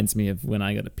of reminds me of when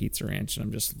I go to Pizza Ranch and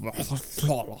I'm just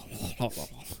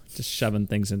shoving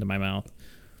things into my mouth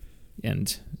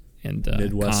and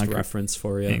Midwest reference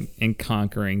for you. And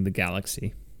conquering the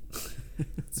galaxy.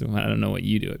 So I don't know what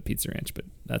you do at Pizza Ranch, but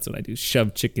that's what I do.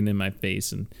 Shove chicken in my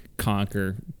face and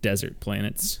conquer desert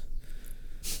planets.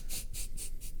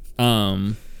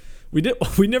 We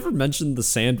never mentioned the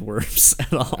sandworms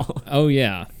at all. Oh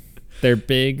yeah. They're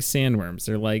big sandworms.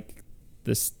 They're like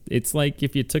this. It's like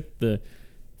if you took the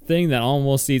thing that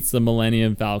almost eats the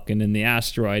Millennium Falcon and the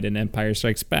asteroid in Empire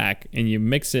Strikes Back, and you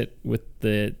mix it with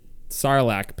the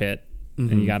Sarlacc pit,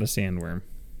 and you got a sandworm.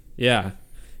 Yeah.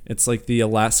 It's like the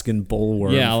Alaskan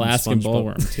bullworm. Yeah, Alaskan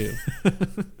bullworm too.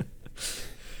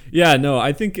 Yeah, no,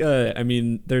 I think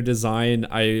their design,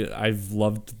 I've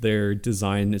loved their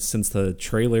design since the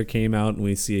trailer came out and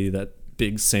we see that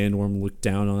big sandworm look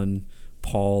down on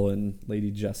Paul and Lady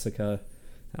Jessica.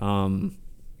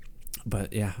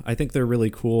 But yeah, I think they're really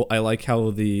cool. I like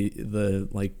how the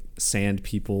like sand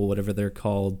people, whatever they're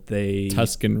called, they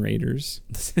Tusken Raiders.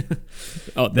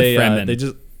 Oh, they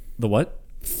just the what?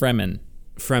 Fremen.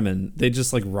 They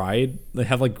just like ride. They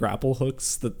have like grapple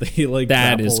hooks that they like.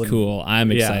 That is cool.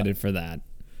 I'm excited for that.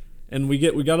 And we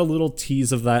got a little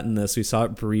tease of that in this. We saw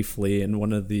it briefly, and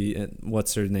one of the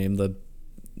what's her name, the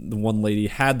one lady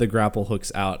had the grapple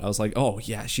hooks out. I was like, oh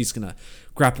yeah, she's gonna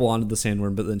grapple onto the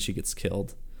sandworm, but then she gets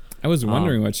killed. I was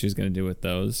wondering what she was gonna do with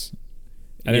those.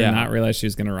 I did not realize she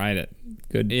was gonna ride it.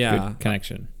 Good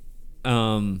connection.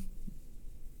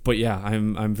 But yeah,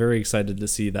 I'm very excited to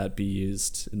see that be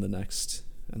used in the next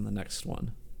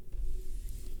one.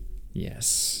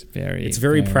 Yes, it's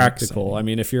very practical. Exciting. I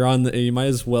mean, if you're you might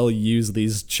as well use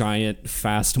these giant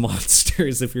fast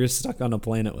monsters if you're stuck on a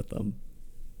planet with them.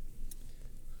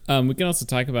 We can also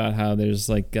talk about how there's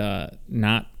like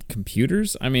not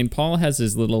computers. I mean, Paul has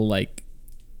his little like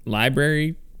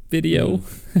library video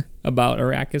about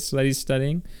Arrakis that he's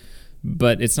studying,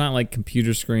 but it's not like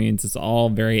computer screens. It's all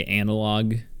very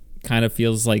analog. Kind of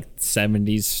feels like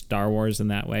 70s Star Wars in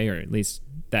that way, or at least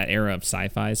that era of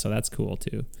sci-fi. So that's cool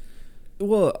too.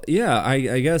 Well, yeah,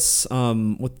 I guess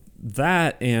with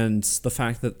that and the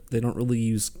fact that they don't really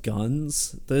use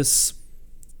guns, this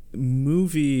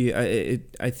movie,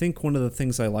 I think one of the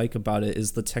things I like about it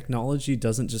is the technology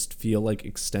doesn't just feel like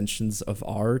extensions of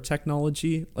our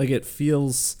technology. Like it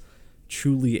feels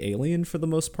truly alien for the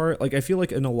most part. Like I feel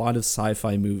like in a lot of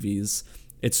sci-fi movies,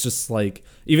 it's just like,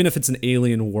 even if it's an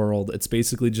alien world, it's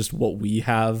basically just what we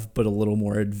have, but a little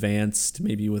more advanced,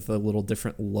 maybe with a little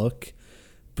different look.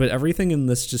 But everything in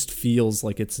this just feels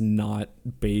like it's not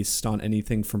based on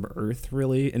anything from Earth,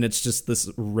 really. And it's just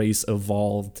this race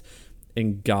evolved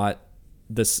and got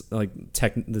this like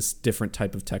this different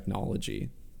type of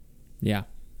technology. Yeah,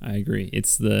 I agree.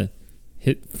 It's the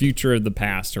future of the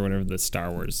past, or whatever the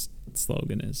Star Wars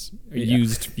slogan is.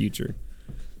 Used future.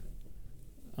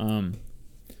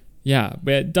 Yeah,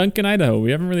 but Duncan, Idaho,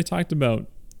 we haven't really talked about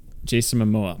Jason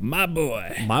Momoa. My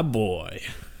boy.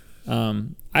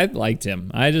 I liked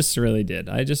him. I just really did.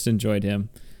 I just enjoyed him.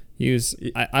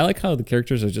 I like how the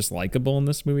characters are just likable in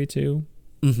this movie too.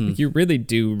 Mm-hmm. Like you really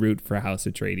do root for House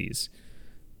Atreides.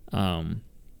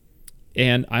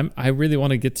 And I really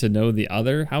want to get to know the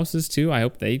other houses too. I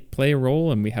hope they play a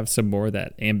role and we have some more of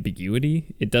that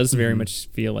ambiguity. It does very much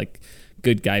feel like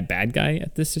good guy, bad guy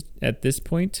at this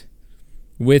point.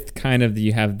 With kind of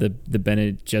you have the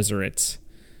Bene Gesserits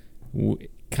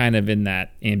kind of in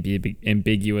that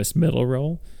ambiguous middle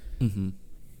role. Mm-hmm.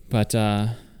 But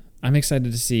I'm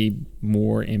excited to see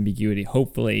more ambiguity,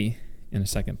 hopefully, in a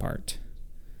second part.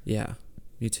 Yeah,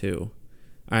 me too.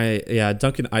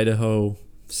 Duncan Idaho,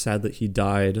 sad that he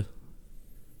died. I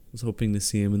was hoping to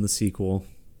see him in the sequel,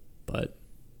 but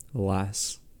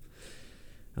alas.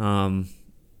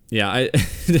 Yeah, I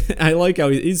I like how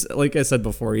he's like I said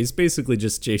before, he's basically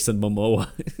just Jason Momoa.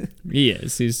 He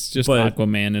is. He's just But-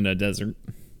 Aquaman in a desert.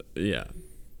 Yeah.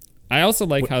 I also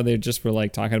like how they just were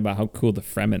like talking about how cool the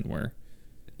Fremen were.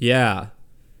 Yeah.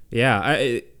 Yeah,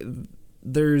 I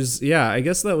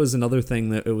guess that was another thing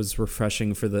that it was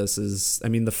refreshing for this is, I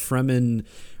mean, the Fremen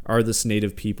are this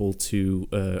native people to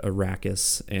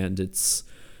Arrakis, and it's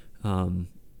and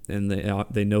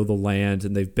they know the land,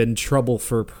 and they've been trouble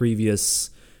for previous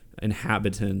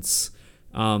inhabitants.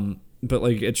 But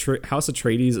like House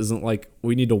Atreides isn't like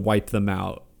we need to wipe them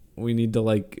out. We need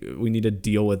to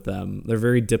deal with them. They're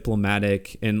very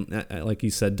diplomatic, and like you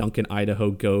said, Duncan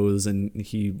Idaho goes and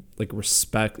he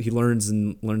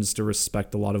learns to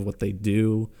respect a lot of what they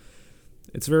do.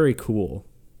 It's very cool.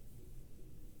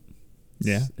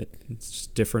 Yeah. It's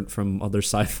just different from other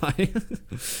sci-fi.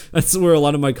 That's where a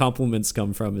lot of my compliments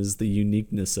come from, is the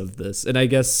uniqueness of this. And I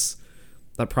guess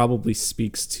that probably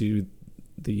speaks to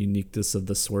the uniqueness of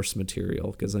the source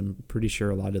material, because I'm pretty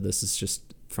sure a lot of this is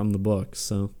just from the book.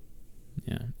 So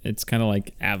Yeah. It's kind of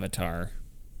like Avatar.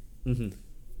 mm-hmm.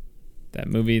 That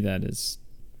movie that is...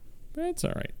 It's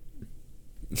all right.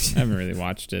 I haven't really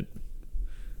watched it.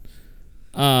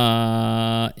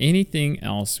 Anything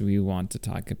else we want to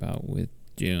talk about with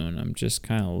Dune? I'm just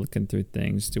kind of looking through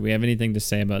things. Do we have anything to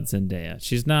say about Zendaya?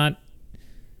 She's not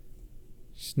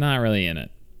really in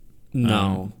it.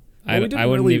 No. I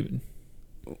wouldn't even...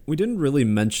 We didn't really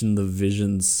mention the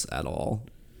visions at all.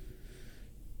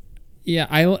 Yeah,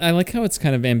 I like how it's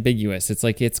kind of ambiguous. It's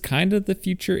like it's kind of the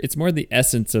future. It's more the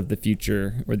essence of the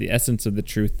future or the essence of the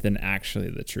truth than actually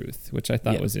the truth, which I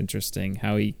thought was interesting.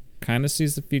 How he kind of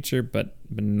sees the future, but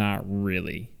not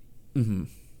really. Mm-hmm.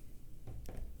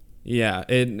 Yeah,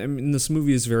 and I mean, this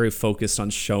movie is very focused on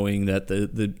showing that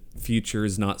the future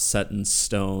is not set in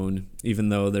stone, even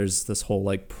though there's this whole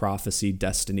like prophecy,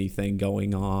 destiny thing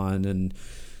going on, and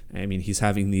I mean, he's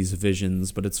having these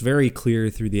visions, but it's very clear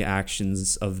through the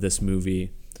actions of this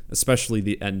movie, especially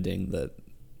the ending,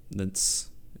 that's,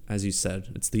 as you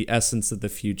said, it's the essence of the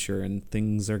future, and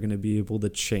things are going to be able to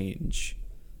change.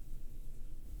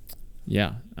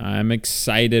 Yeah, I'm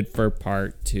excited for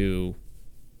part two.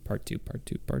 Let's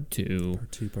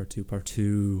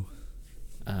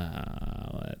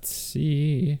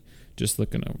see. Just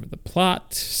looking over the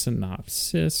plot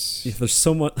synopsis. Yeah, there's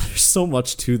so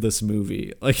much to this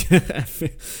movie. Like,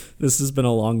 this has been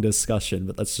a long discussion,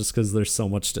 but that's just because there's so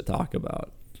much to talk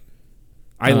about.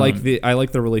 I like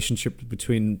the relationship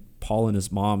between Paul and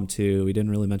his mom too. We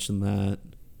didn't really mention that.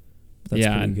 That's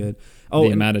pretty good. Oh,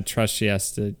 the amount of trust she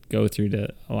has to go through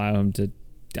to allow him to.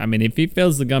 I mean, if he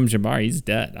fails the gum Jabbar, he's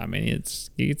dead. I mean,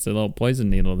 he gets a little poison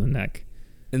needle in the neck.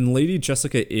 And Lady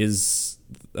Jessica is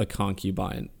a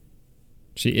concubine.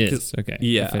 She is. Okay.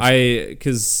 Yeah,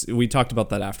 because we talked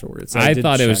about that afterwards. I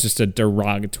thought it was just a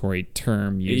derogatory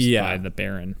term used by the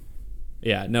Baron.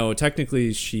 Yeah, no,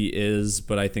 technically she is,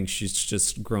 but I think she's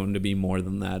just grown to be more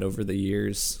than that over the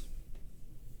years.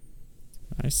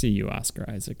 I see you, Oscar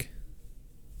Isaac.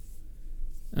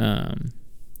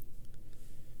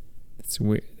 It's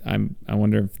weird. I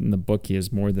wonder if in the book he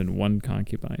has more than one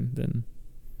concubine. Then.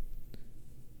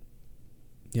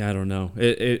 Yeah, I don't know.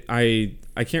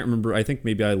 I can't remember. I think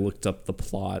maybe I looked up the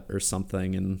plot or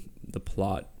something, and the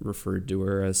plot referred to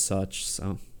her as such.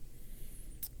 So,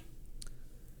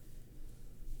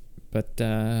 but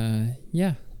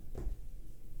yeah.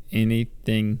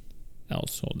 Anything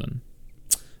else, Holden?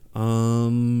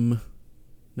 No,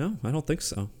 I don't think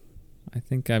so. I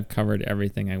think I've covered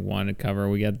everything I want to cover.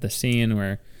 We got the scene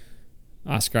where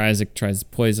Oscar Isaac tries to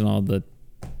poison all the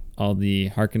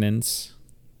Harkonnens.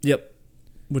 Yep,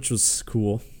 which was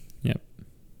cool. Yep,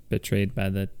 betrayed by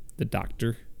the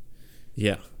doctor.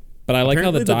 Yeah, but I like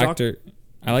how the doctor.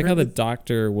 I like how the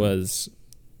doctor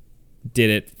did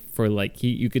it for like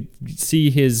you could see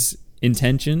his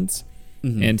intentions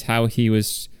and how he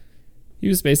was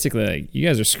basically like, you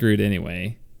guys are screwed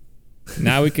anyway.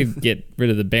 Now we could get rid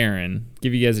of the Baron,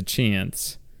 give you guys a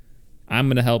chance. I'm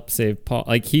going to help save Paul.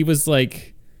 Like, he was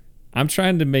like, I'm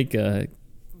trying to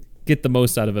get the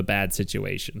most out of a bad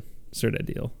situation sort of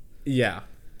deal. Yeah.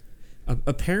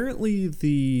 Apparently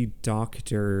the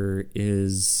doctor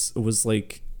was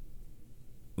like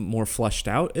more fleshed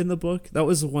out in the book. That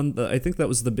was I think that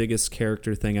was the biggest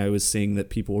character thing I was seeing that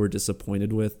people were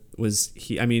disappointed with was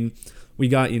we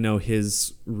got,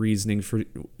 his reasoning for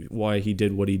why he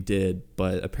did what he did,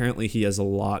 but apparently he has a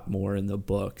lot more in the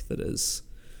book that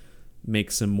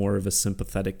makes him more of a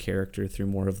sympathetic character through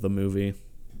more of the movie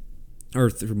or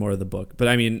through more of the book. But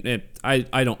I mean,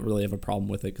 I don't really have a problem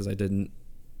with it because I hadn't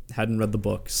read the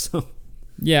book. So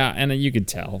Yeah, and you could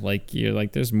tell, like, you're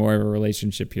like, there's more of a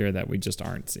relationship here that we just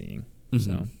aren't seeing.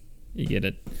 So you get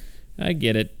it. I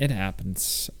get it. It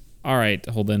happens. All right,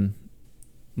 Holden.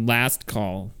 Last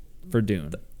call for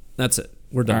Dune. That's it.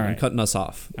 We're done. All right. I'm cutting us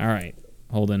off. All right,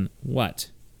 Holden.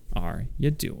 What are you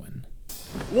doing?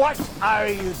 What are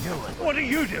you doing? What are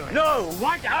you doing? No,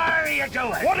 what are you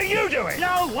doing? What are you doing?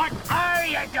 No, what are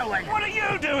you doing? What are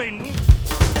you doing?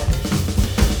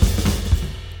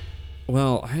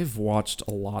 Well, I've watched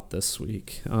a lot this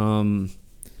week. I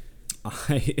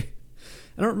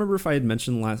don't remember if I had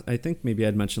mentioned I think maybe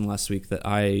I'd mentioned last week that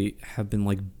I have been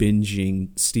like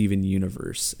binging Steven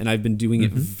Universe, and I've been doing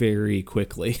it very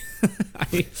quickly.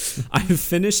 I've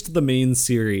finished the main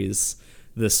series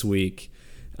this week.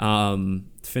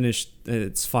 Finished,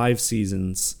 it's 5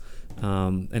 seasons.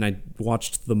 And I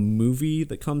watched the movie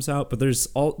that comes out, but there's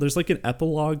like an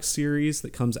epilogue series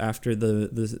that comes after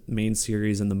the main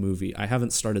series and the movie. I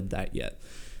haven't started that yet,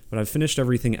 but I've finished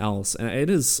everything else, and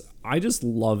I just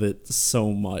love it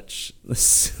so much.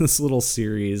 This little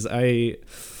series. I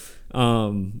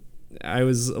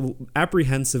was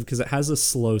apprehensive because it has a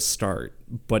slow start,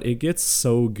 but it gets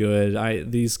so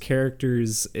good. These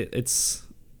characters, it's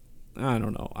I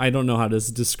don't know. I don't know how to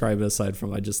describe it aside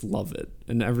from I just love it.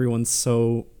 And everyone's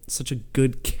such a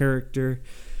good character.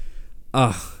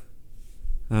 I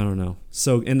don't know.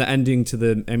 So in the ending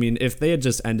if they had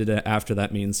just ended it after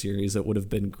that main series, it would have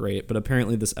been great. But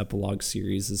apparently this epilogue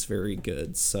series is very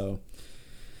good. So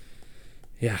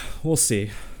yeah, we'll see.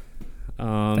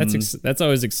 That's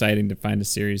always exciting to find a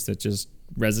series that just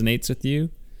resonates with you.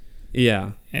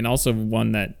 Yeah. And also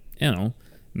one that,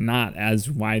 not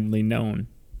as widely known.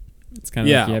 It's kind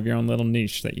of like you have your own little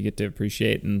niche that you get to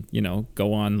appreciate and,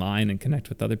 go online and connect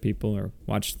with other people or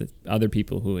watch the other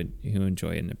people who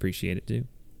enjoy it and appreciate it too.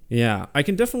 Yeah, I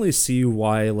can definitely see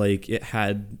why it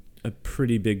had a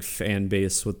pretty big fan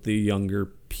base with the younger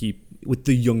people. With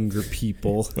the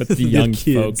young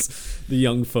kids, folk. The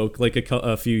young folk, like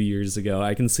a few years ago.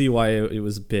 I can see why it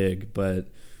was big, but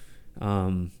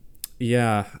aside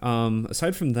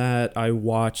from that, I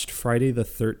watched Friday the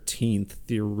 13th,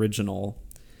 the original.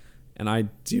 And I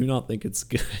do not think it's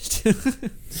good.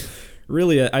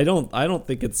 Really, I don't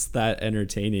think it's that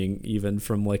entertaining, even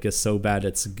from like a so bad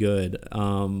it's good.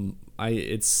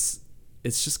 It's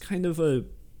just kind of a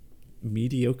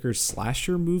mediocre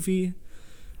slasher movie.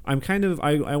 I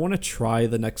want to try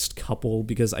the next couple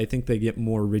because I think they get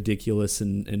more ridiculous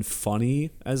and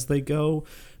funny as they go.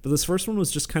 But this first one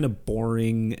was just kind of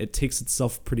boring. It takes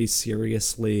itself pretty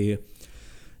seriously.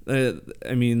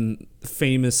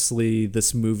 Famously,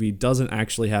 this movie doesn't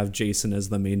actually have Jason as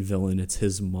the main villain. It's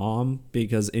his mom,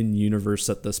 because in universe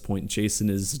at this point, Jason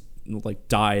is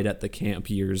died at the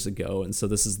camp years ago. And so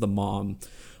this is the mom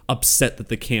upset that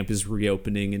the camp is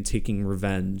reopening and taking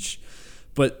revenge.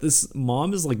 But this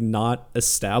mom is not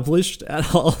established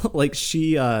at all. Both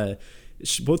she and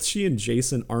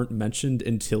Jason aren't mentioned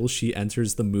until she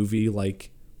enters the movie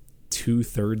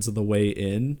 2/3 of the way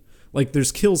in.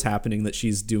 There's kills happening that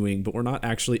she's doing, but we're not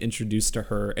actually introduced to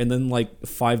her. And then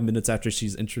 5 minutes after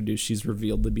she's introduced, she's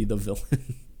revealed to be the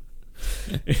villain.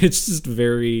 It's just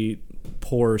very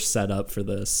poor setup for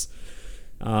this.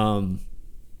 But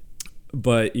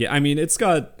yeah, it's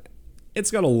got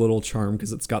a little charm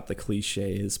because it's got the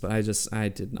cliches, but I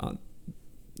did not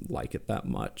like it that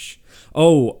much.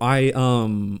 Oh, I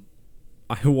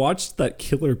watched that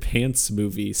Killer Pants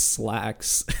movie,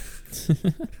 Slacks.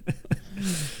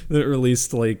 That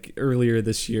released earlier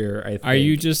this year, I think. Are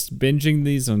you just binging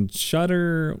these on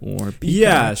Shudder or Peacock?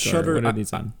 Yeah, Shudder. What are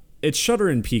these on? It's Shudder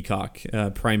and Peacock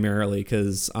primarily,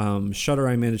 because Shudder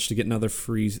I managed to get another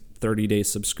free 30-day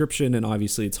subscription, and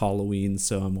obviously it's Halloween,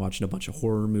 so I'm watching a bunch of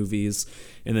horror movies,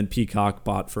 and then Peacock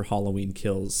bought for Halloween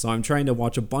Kills. So I'm trying to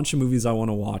watch a bunch of movies I want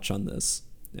to watch on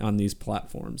these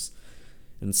platforms,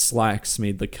 and Slacks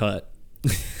made the cut.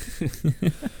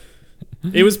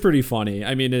 It was pretty funny.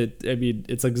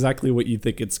 It's exactly what you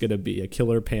think it's gonna be, a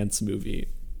Killer Pants movie.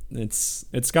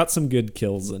 It's got some good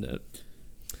kills in it.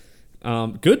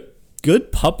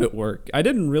 Good puppet work. I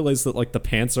didn't realize that the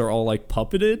pants are all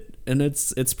puppeted, and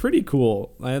it's pretty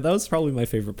cool. That was probably my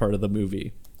favorite part of the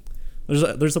movie.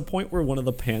 There's a point where one of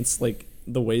the pants,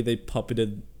 the way they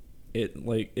puppeted it,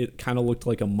 it kind of looked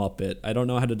like a Muppet. I don't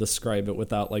know how to describe it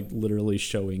without literally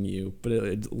showing you, but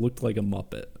it looked like a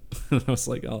Muppet. I was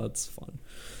like, oh, that's fun.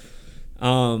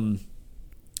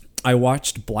 I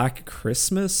watched Black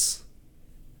Christmas.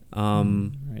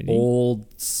 Old.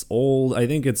 I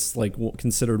think it's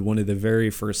considered one of the very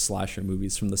first slasher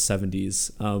movies from the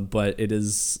 70s. But it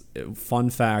is, fun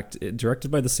fact, directed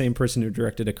by the same person who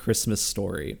directed A Christmas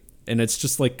Story. and it's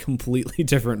just like completely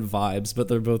different vibes, but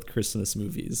they're both Christmas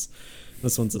movies.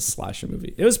 This one's a slasher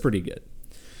movie. It was pretty good.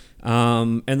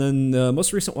 And then the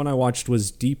most recent one I watched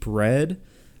was Deep Red,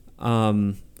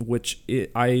 which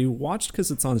I watched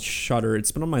because it's on Shudder.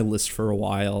 It's been on my list for a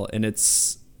while, and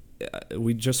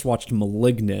we just watched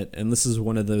Malignant, and this is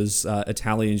one of those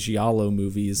Italian giallo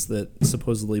movies that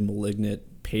supposedly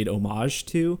Malignant paid homage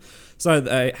to. So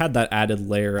I had that added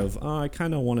layer of I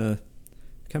kind of want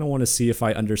to see if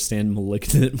I understand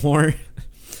Malignant more.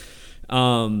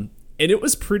 And it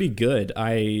was pretty good.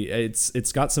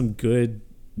 It's got some good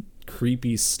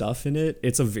creepy stuff in it.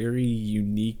 It's a very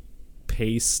unique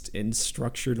paced and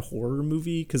structured horror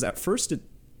movie, because at first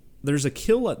there's a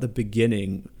kill at the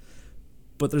beginning,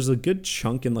 but there's a good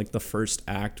chunk in like the first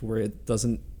act where it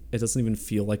doesn't even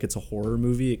feel like it's a horror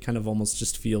movie. It kind of almost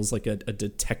just feels like a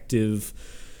detective,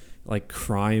 like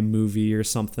crime movie or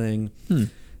something.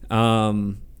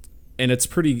 And it's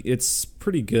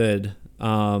pretty good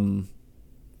all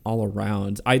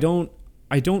around. I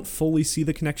don't fully see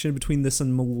the connection between this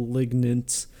and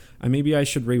Malignant. Maybe I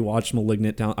should rewatch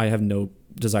Malignant down. I have no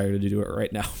desire to do it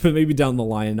right now, but maybe down the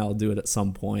line I'll do it at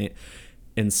some point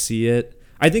and see it.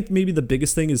 I think maybe the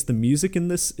biggest thing is the music in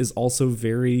this is also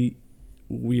very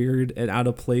weird and out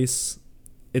of place.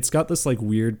 It's got this like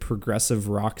weird progressive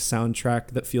rock soundtrack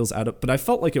that feels out of, but I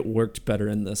felt like it worked better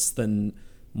in this than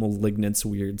Malignant's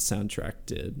weird soundtrack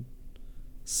did.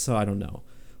 So I don't know.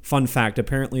 Fun fact,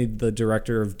 apparently the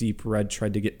director of Deep Red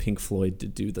tried to get Pink Floyd to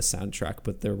do the soundtrack,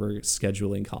 but there were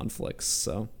scheduling conflicts,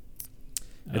 so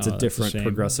it's a different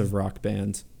progressive rock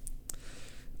band.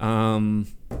 And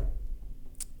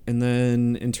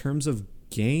then in terms of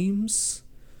games,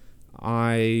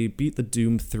 I beat the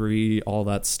Doom 3, all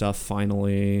that stuff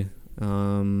finally.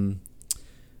 I've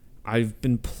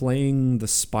been playing the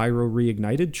Spyro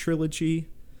Reignited trilogy,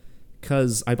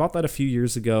 because I bought that a few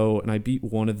years ago and I beat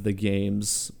one of the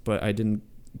games, but I didn't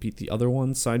beat the other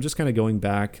one. So I'm just kind of going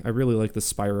back. I really like the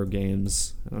Spyro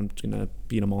games, and I'm going to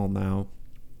beat them all now.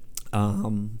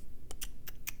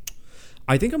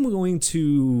 I think I'm going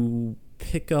to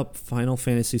pick up Final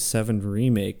Fantasy VII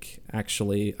Remake,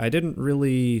 actually. I didn't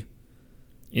really...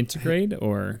 Integrate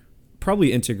or?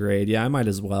 Probably Integrate. Yeah, I might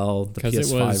as well. The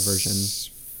PS5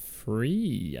 version.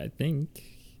 Free, I think,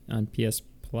 on PS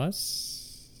Plus.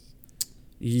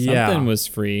 Yeah. Something was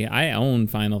free. I own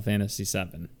Final Fantasy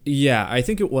VII. Yeah, I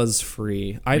think it was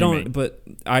free. But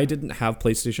I didn't have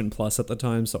PlayStation Plus at the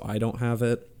time, so I don't have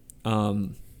it.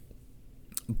 But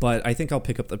I think I'll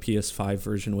pick up the PS5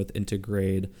 version with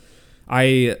Integrate.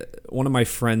 One of my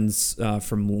friends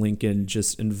from Lincoln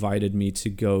just invited me to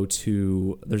go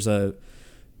to... There's a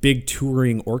big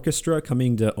touring orchestra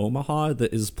coming to Omaha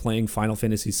that is playing Final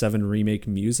Fantasy VII Remake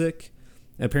music.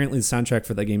 Apparently the soundtrack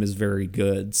for that game is very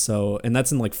good. So, and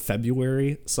that's in like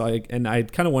February. So I kind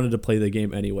of wanted to play the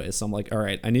game anyway. So I'm like, all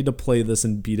right, I need to play this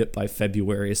and beat it by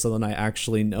February, so then I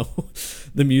actually know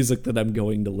the music that I'm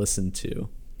going to listen to.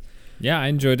 Yeah, I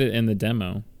enjoyed it in the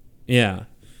demo. Yeah.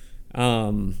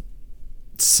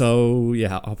 So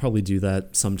yeah, I'll probably do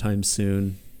that sometime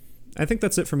soon. I think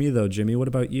that's it for me though, Jimmy. What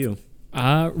about you?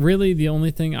 Really, the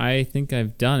only thing I think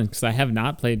I've done, because I have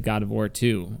not played God of War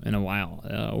 2 in a while,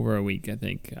 over a week, I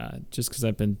think, just because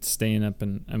I've been staying up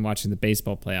and watching the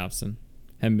baseball playoffs and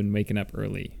haven't been waking up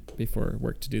early before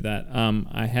work to do that.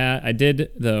 I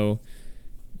did, though,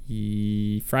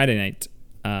 Friday night,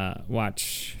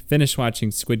 finish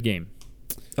watching Squid Game.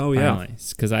 Oh, yeah.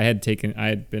 Because I had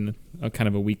been kind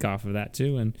of a week off of that,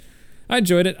 too, and I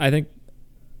enjoyed it. I think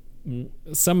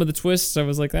some of the twists, I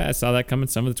was like, I saw that coming.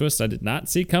 Some of the twists I did not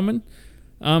see coming.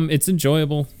 It's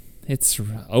enjoyable. It's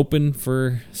open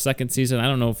for second season. I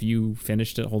don't know if you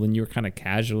finished it, Holden. You were kind of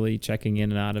casually checking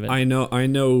in and out of it. I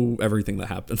know everything that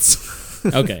happens.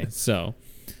 Okay, so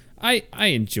I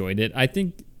enjoyed it. I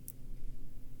think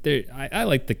I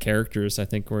like the characters. I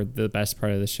think were the best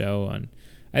part of the show, and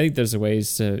I think there's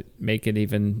ways to make it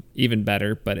even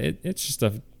better. But it's just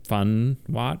a fun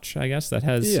watch, I guess, that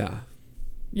has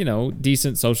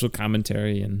decent social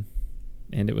commentary, and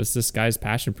it was this guy's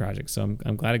passion project. So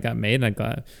I'm glad it got made, and I'm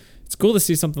glad it's cool to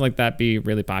see something like that be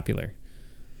really popular.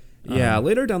 Yeah,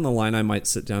 later down the line, I might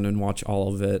sit down and watch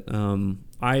all of it. We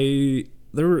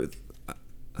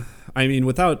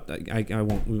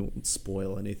won't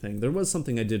spoil anything. There was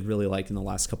something I did really like in the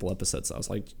last couple episodes. I was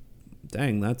like,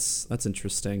 dang, that's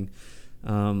interesting.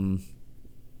 And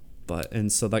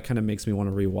so that kind of makes me want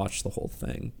to rewatch the whole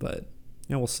thing. But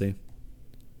yeah, we'll see.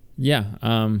 Yeah.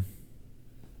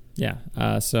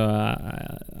 So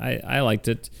I liked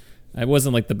it. It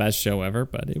wasn't like the best show ever,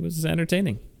 but it was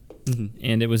entertaining. Mm-hmm.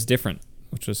 And it was different,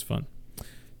 which was fun.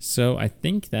 So I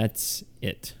think that's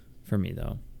it for me,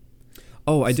 though.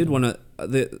 Oh, I did want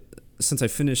to. Since I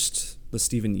finished the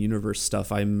Steven Universe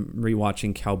stuff, I'm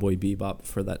rewatching Cowboy Bebop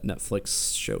before that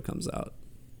Netflix show comes out.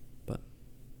 But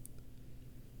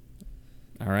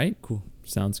All right. cool.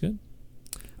 Sounds good.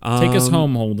 Take us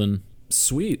home, Holden.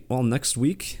 Sweet. Well, next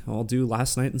week I'll do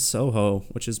Last Night in Soho,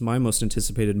 which is my most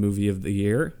anticipated movie of the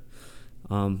year.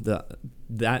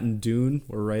 That and Dune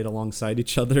were right alongside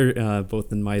each other,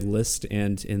 both in my list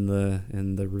and in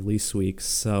the release weeks.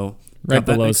 So Right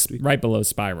below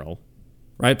Spiral.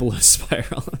 Right below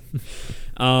Spiral.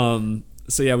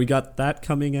 So yeah, we got that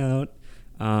coming out.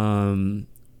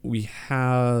 We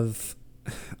have.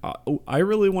 I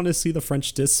really want to see The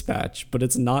French Dispatch, but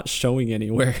it's not showing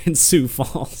anywhere in Sioux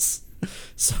Falls.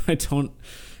 So I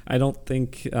don't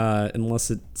think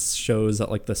unless it shows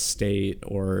at like the State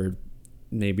or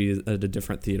maybe at a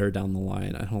different theater down the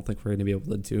line, I don't think we're going to be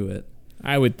able to do it.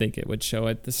 I would think it would show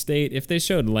at the State. If they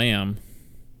showed Lamb.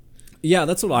 Yeah,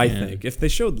 that's what I think. If they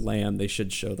showed Lamb, they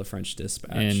should show The French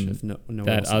Dispatch. And if no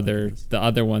that the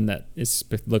other one that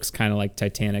looks kind of like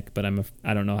Titanic, but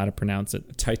I don't know how to pronounce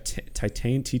it.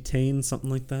 Titan, something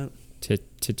like that.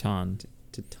 Titan.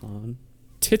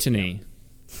 Titany.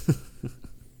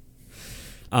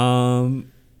 Yeah.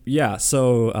 Yeah,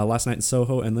 so Last Night in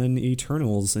Soho and then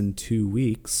Eternals in 2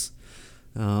 weeks.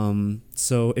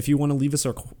 So if you want to leave us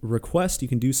a request, you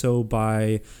can do so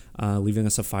by leaving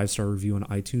us a 5-star review on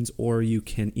iTunes, or you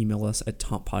can email us at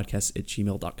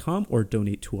tompodcast@gmail.com or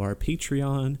donate to our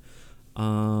Patreon.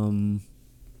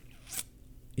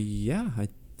 Yeah, I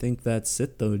think that's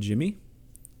it though, Jimmy.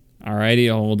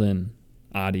 Alrighty, Holden.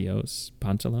 Adios,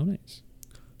 pantalones.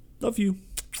 Love you.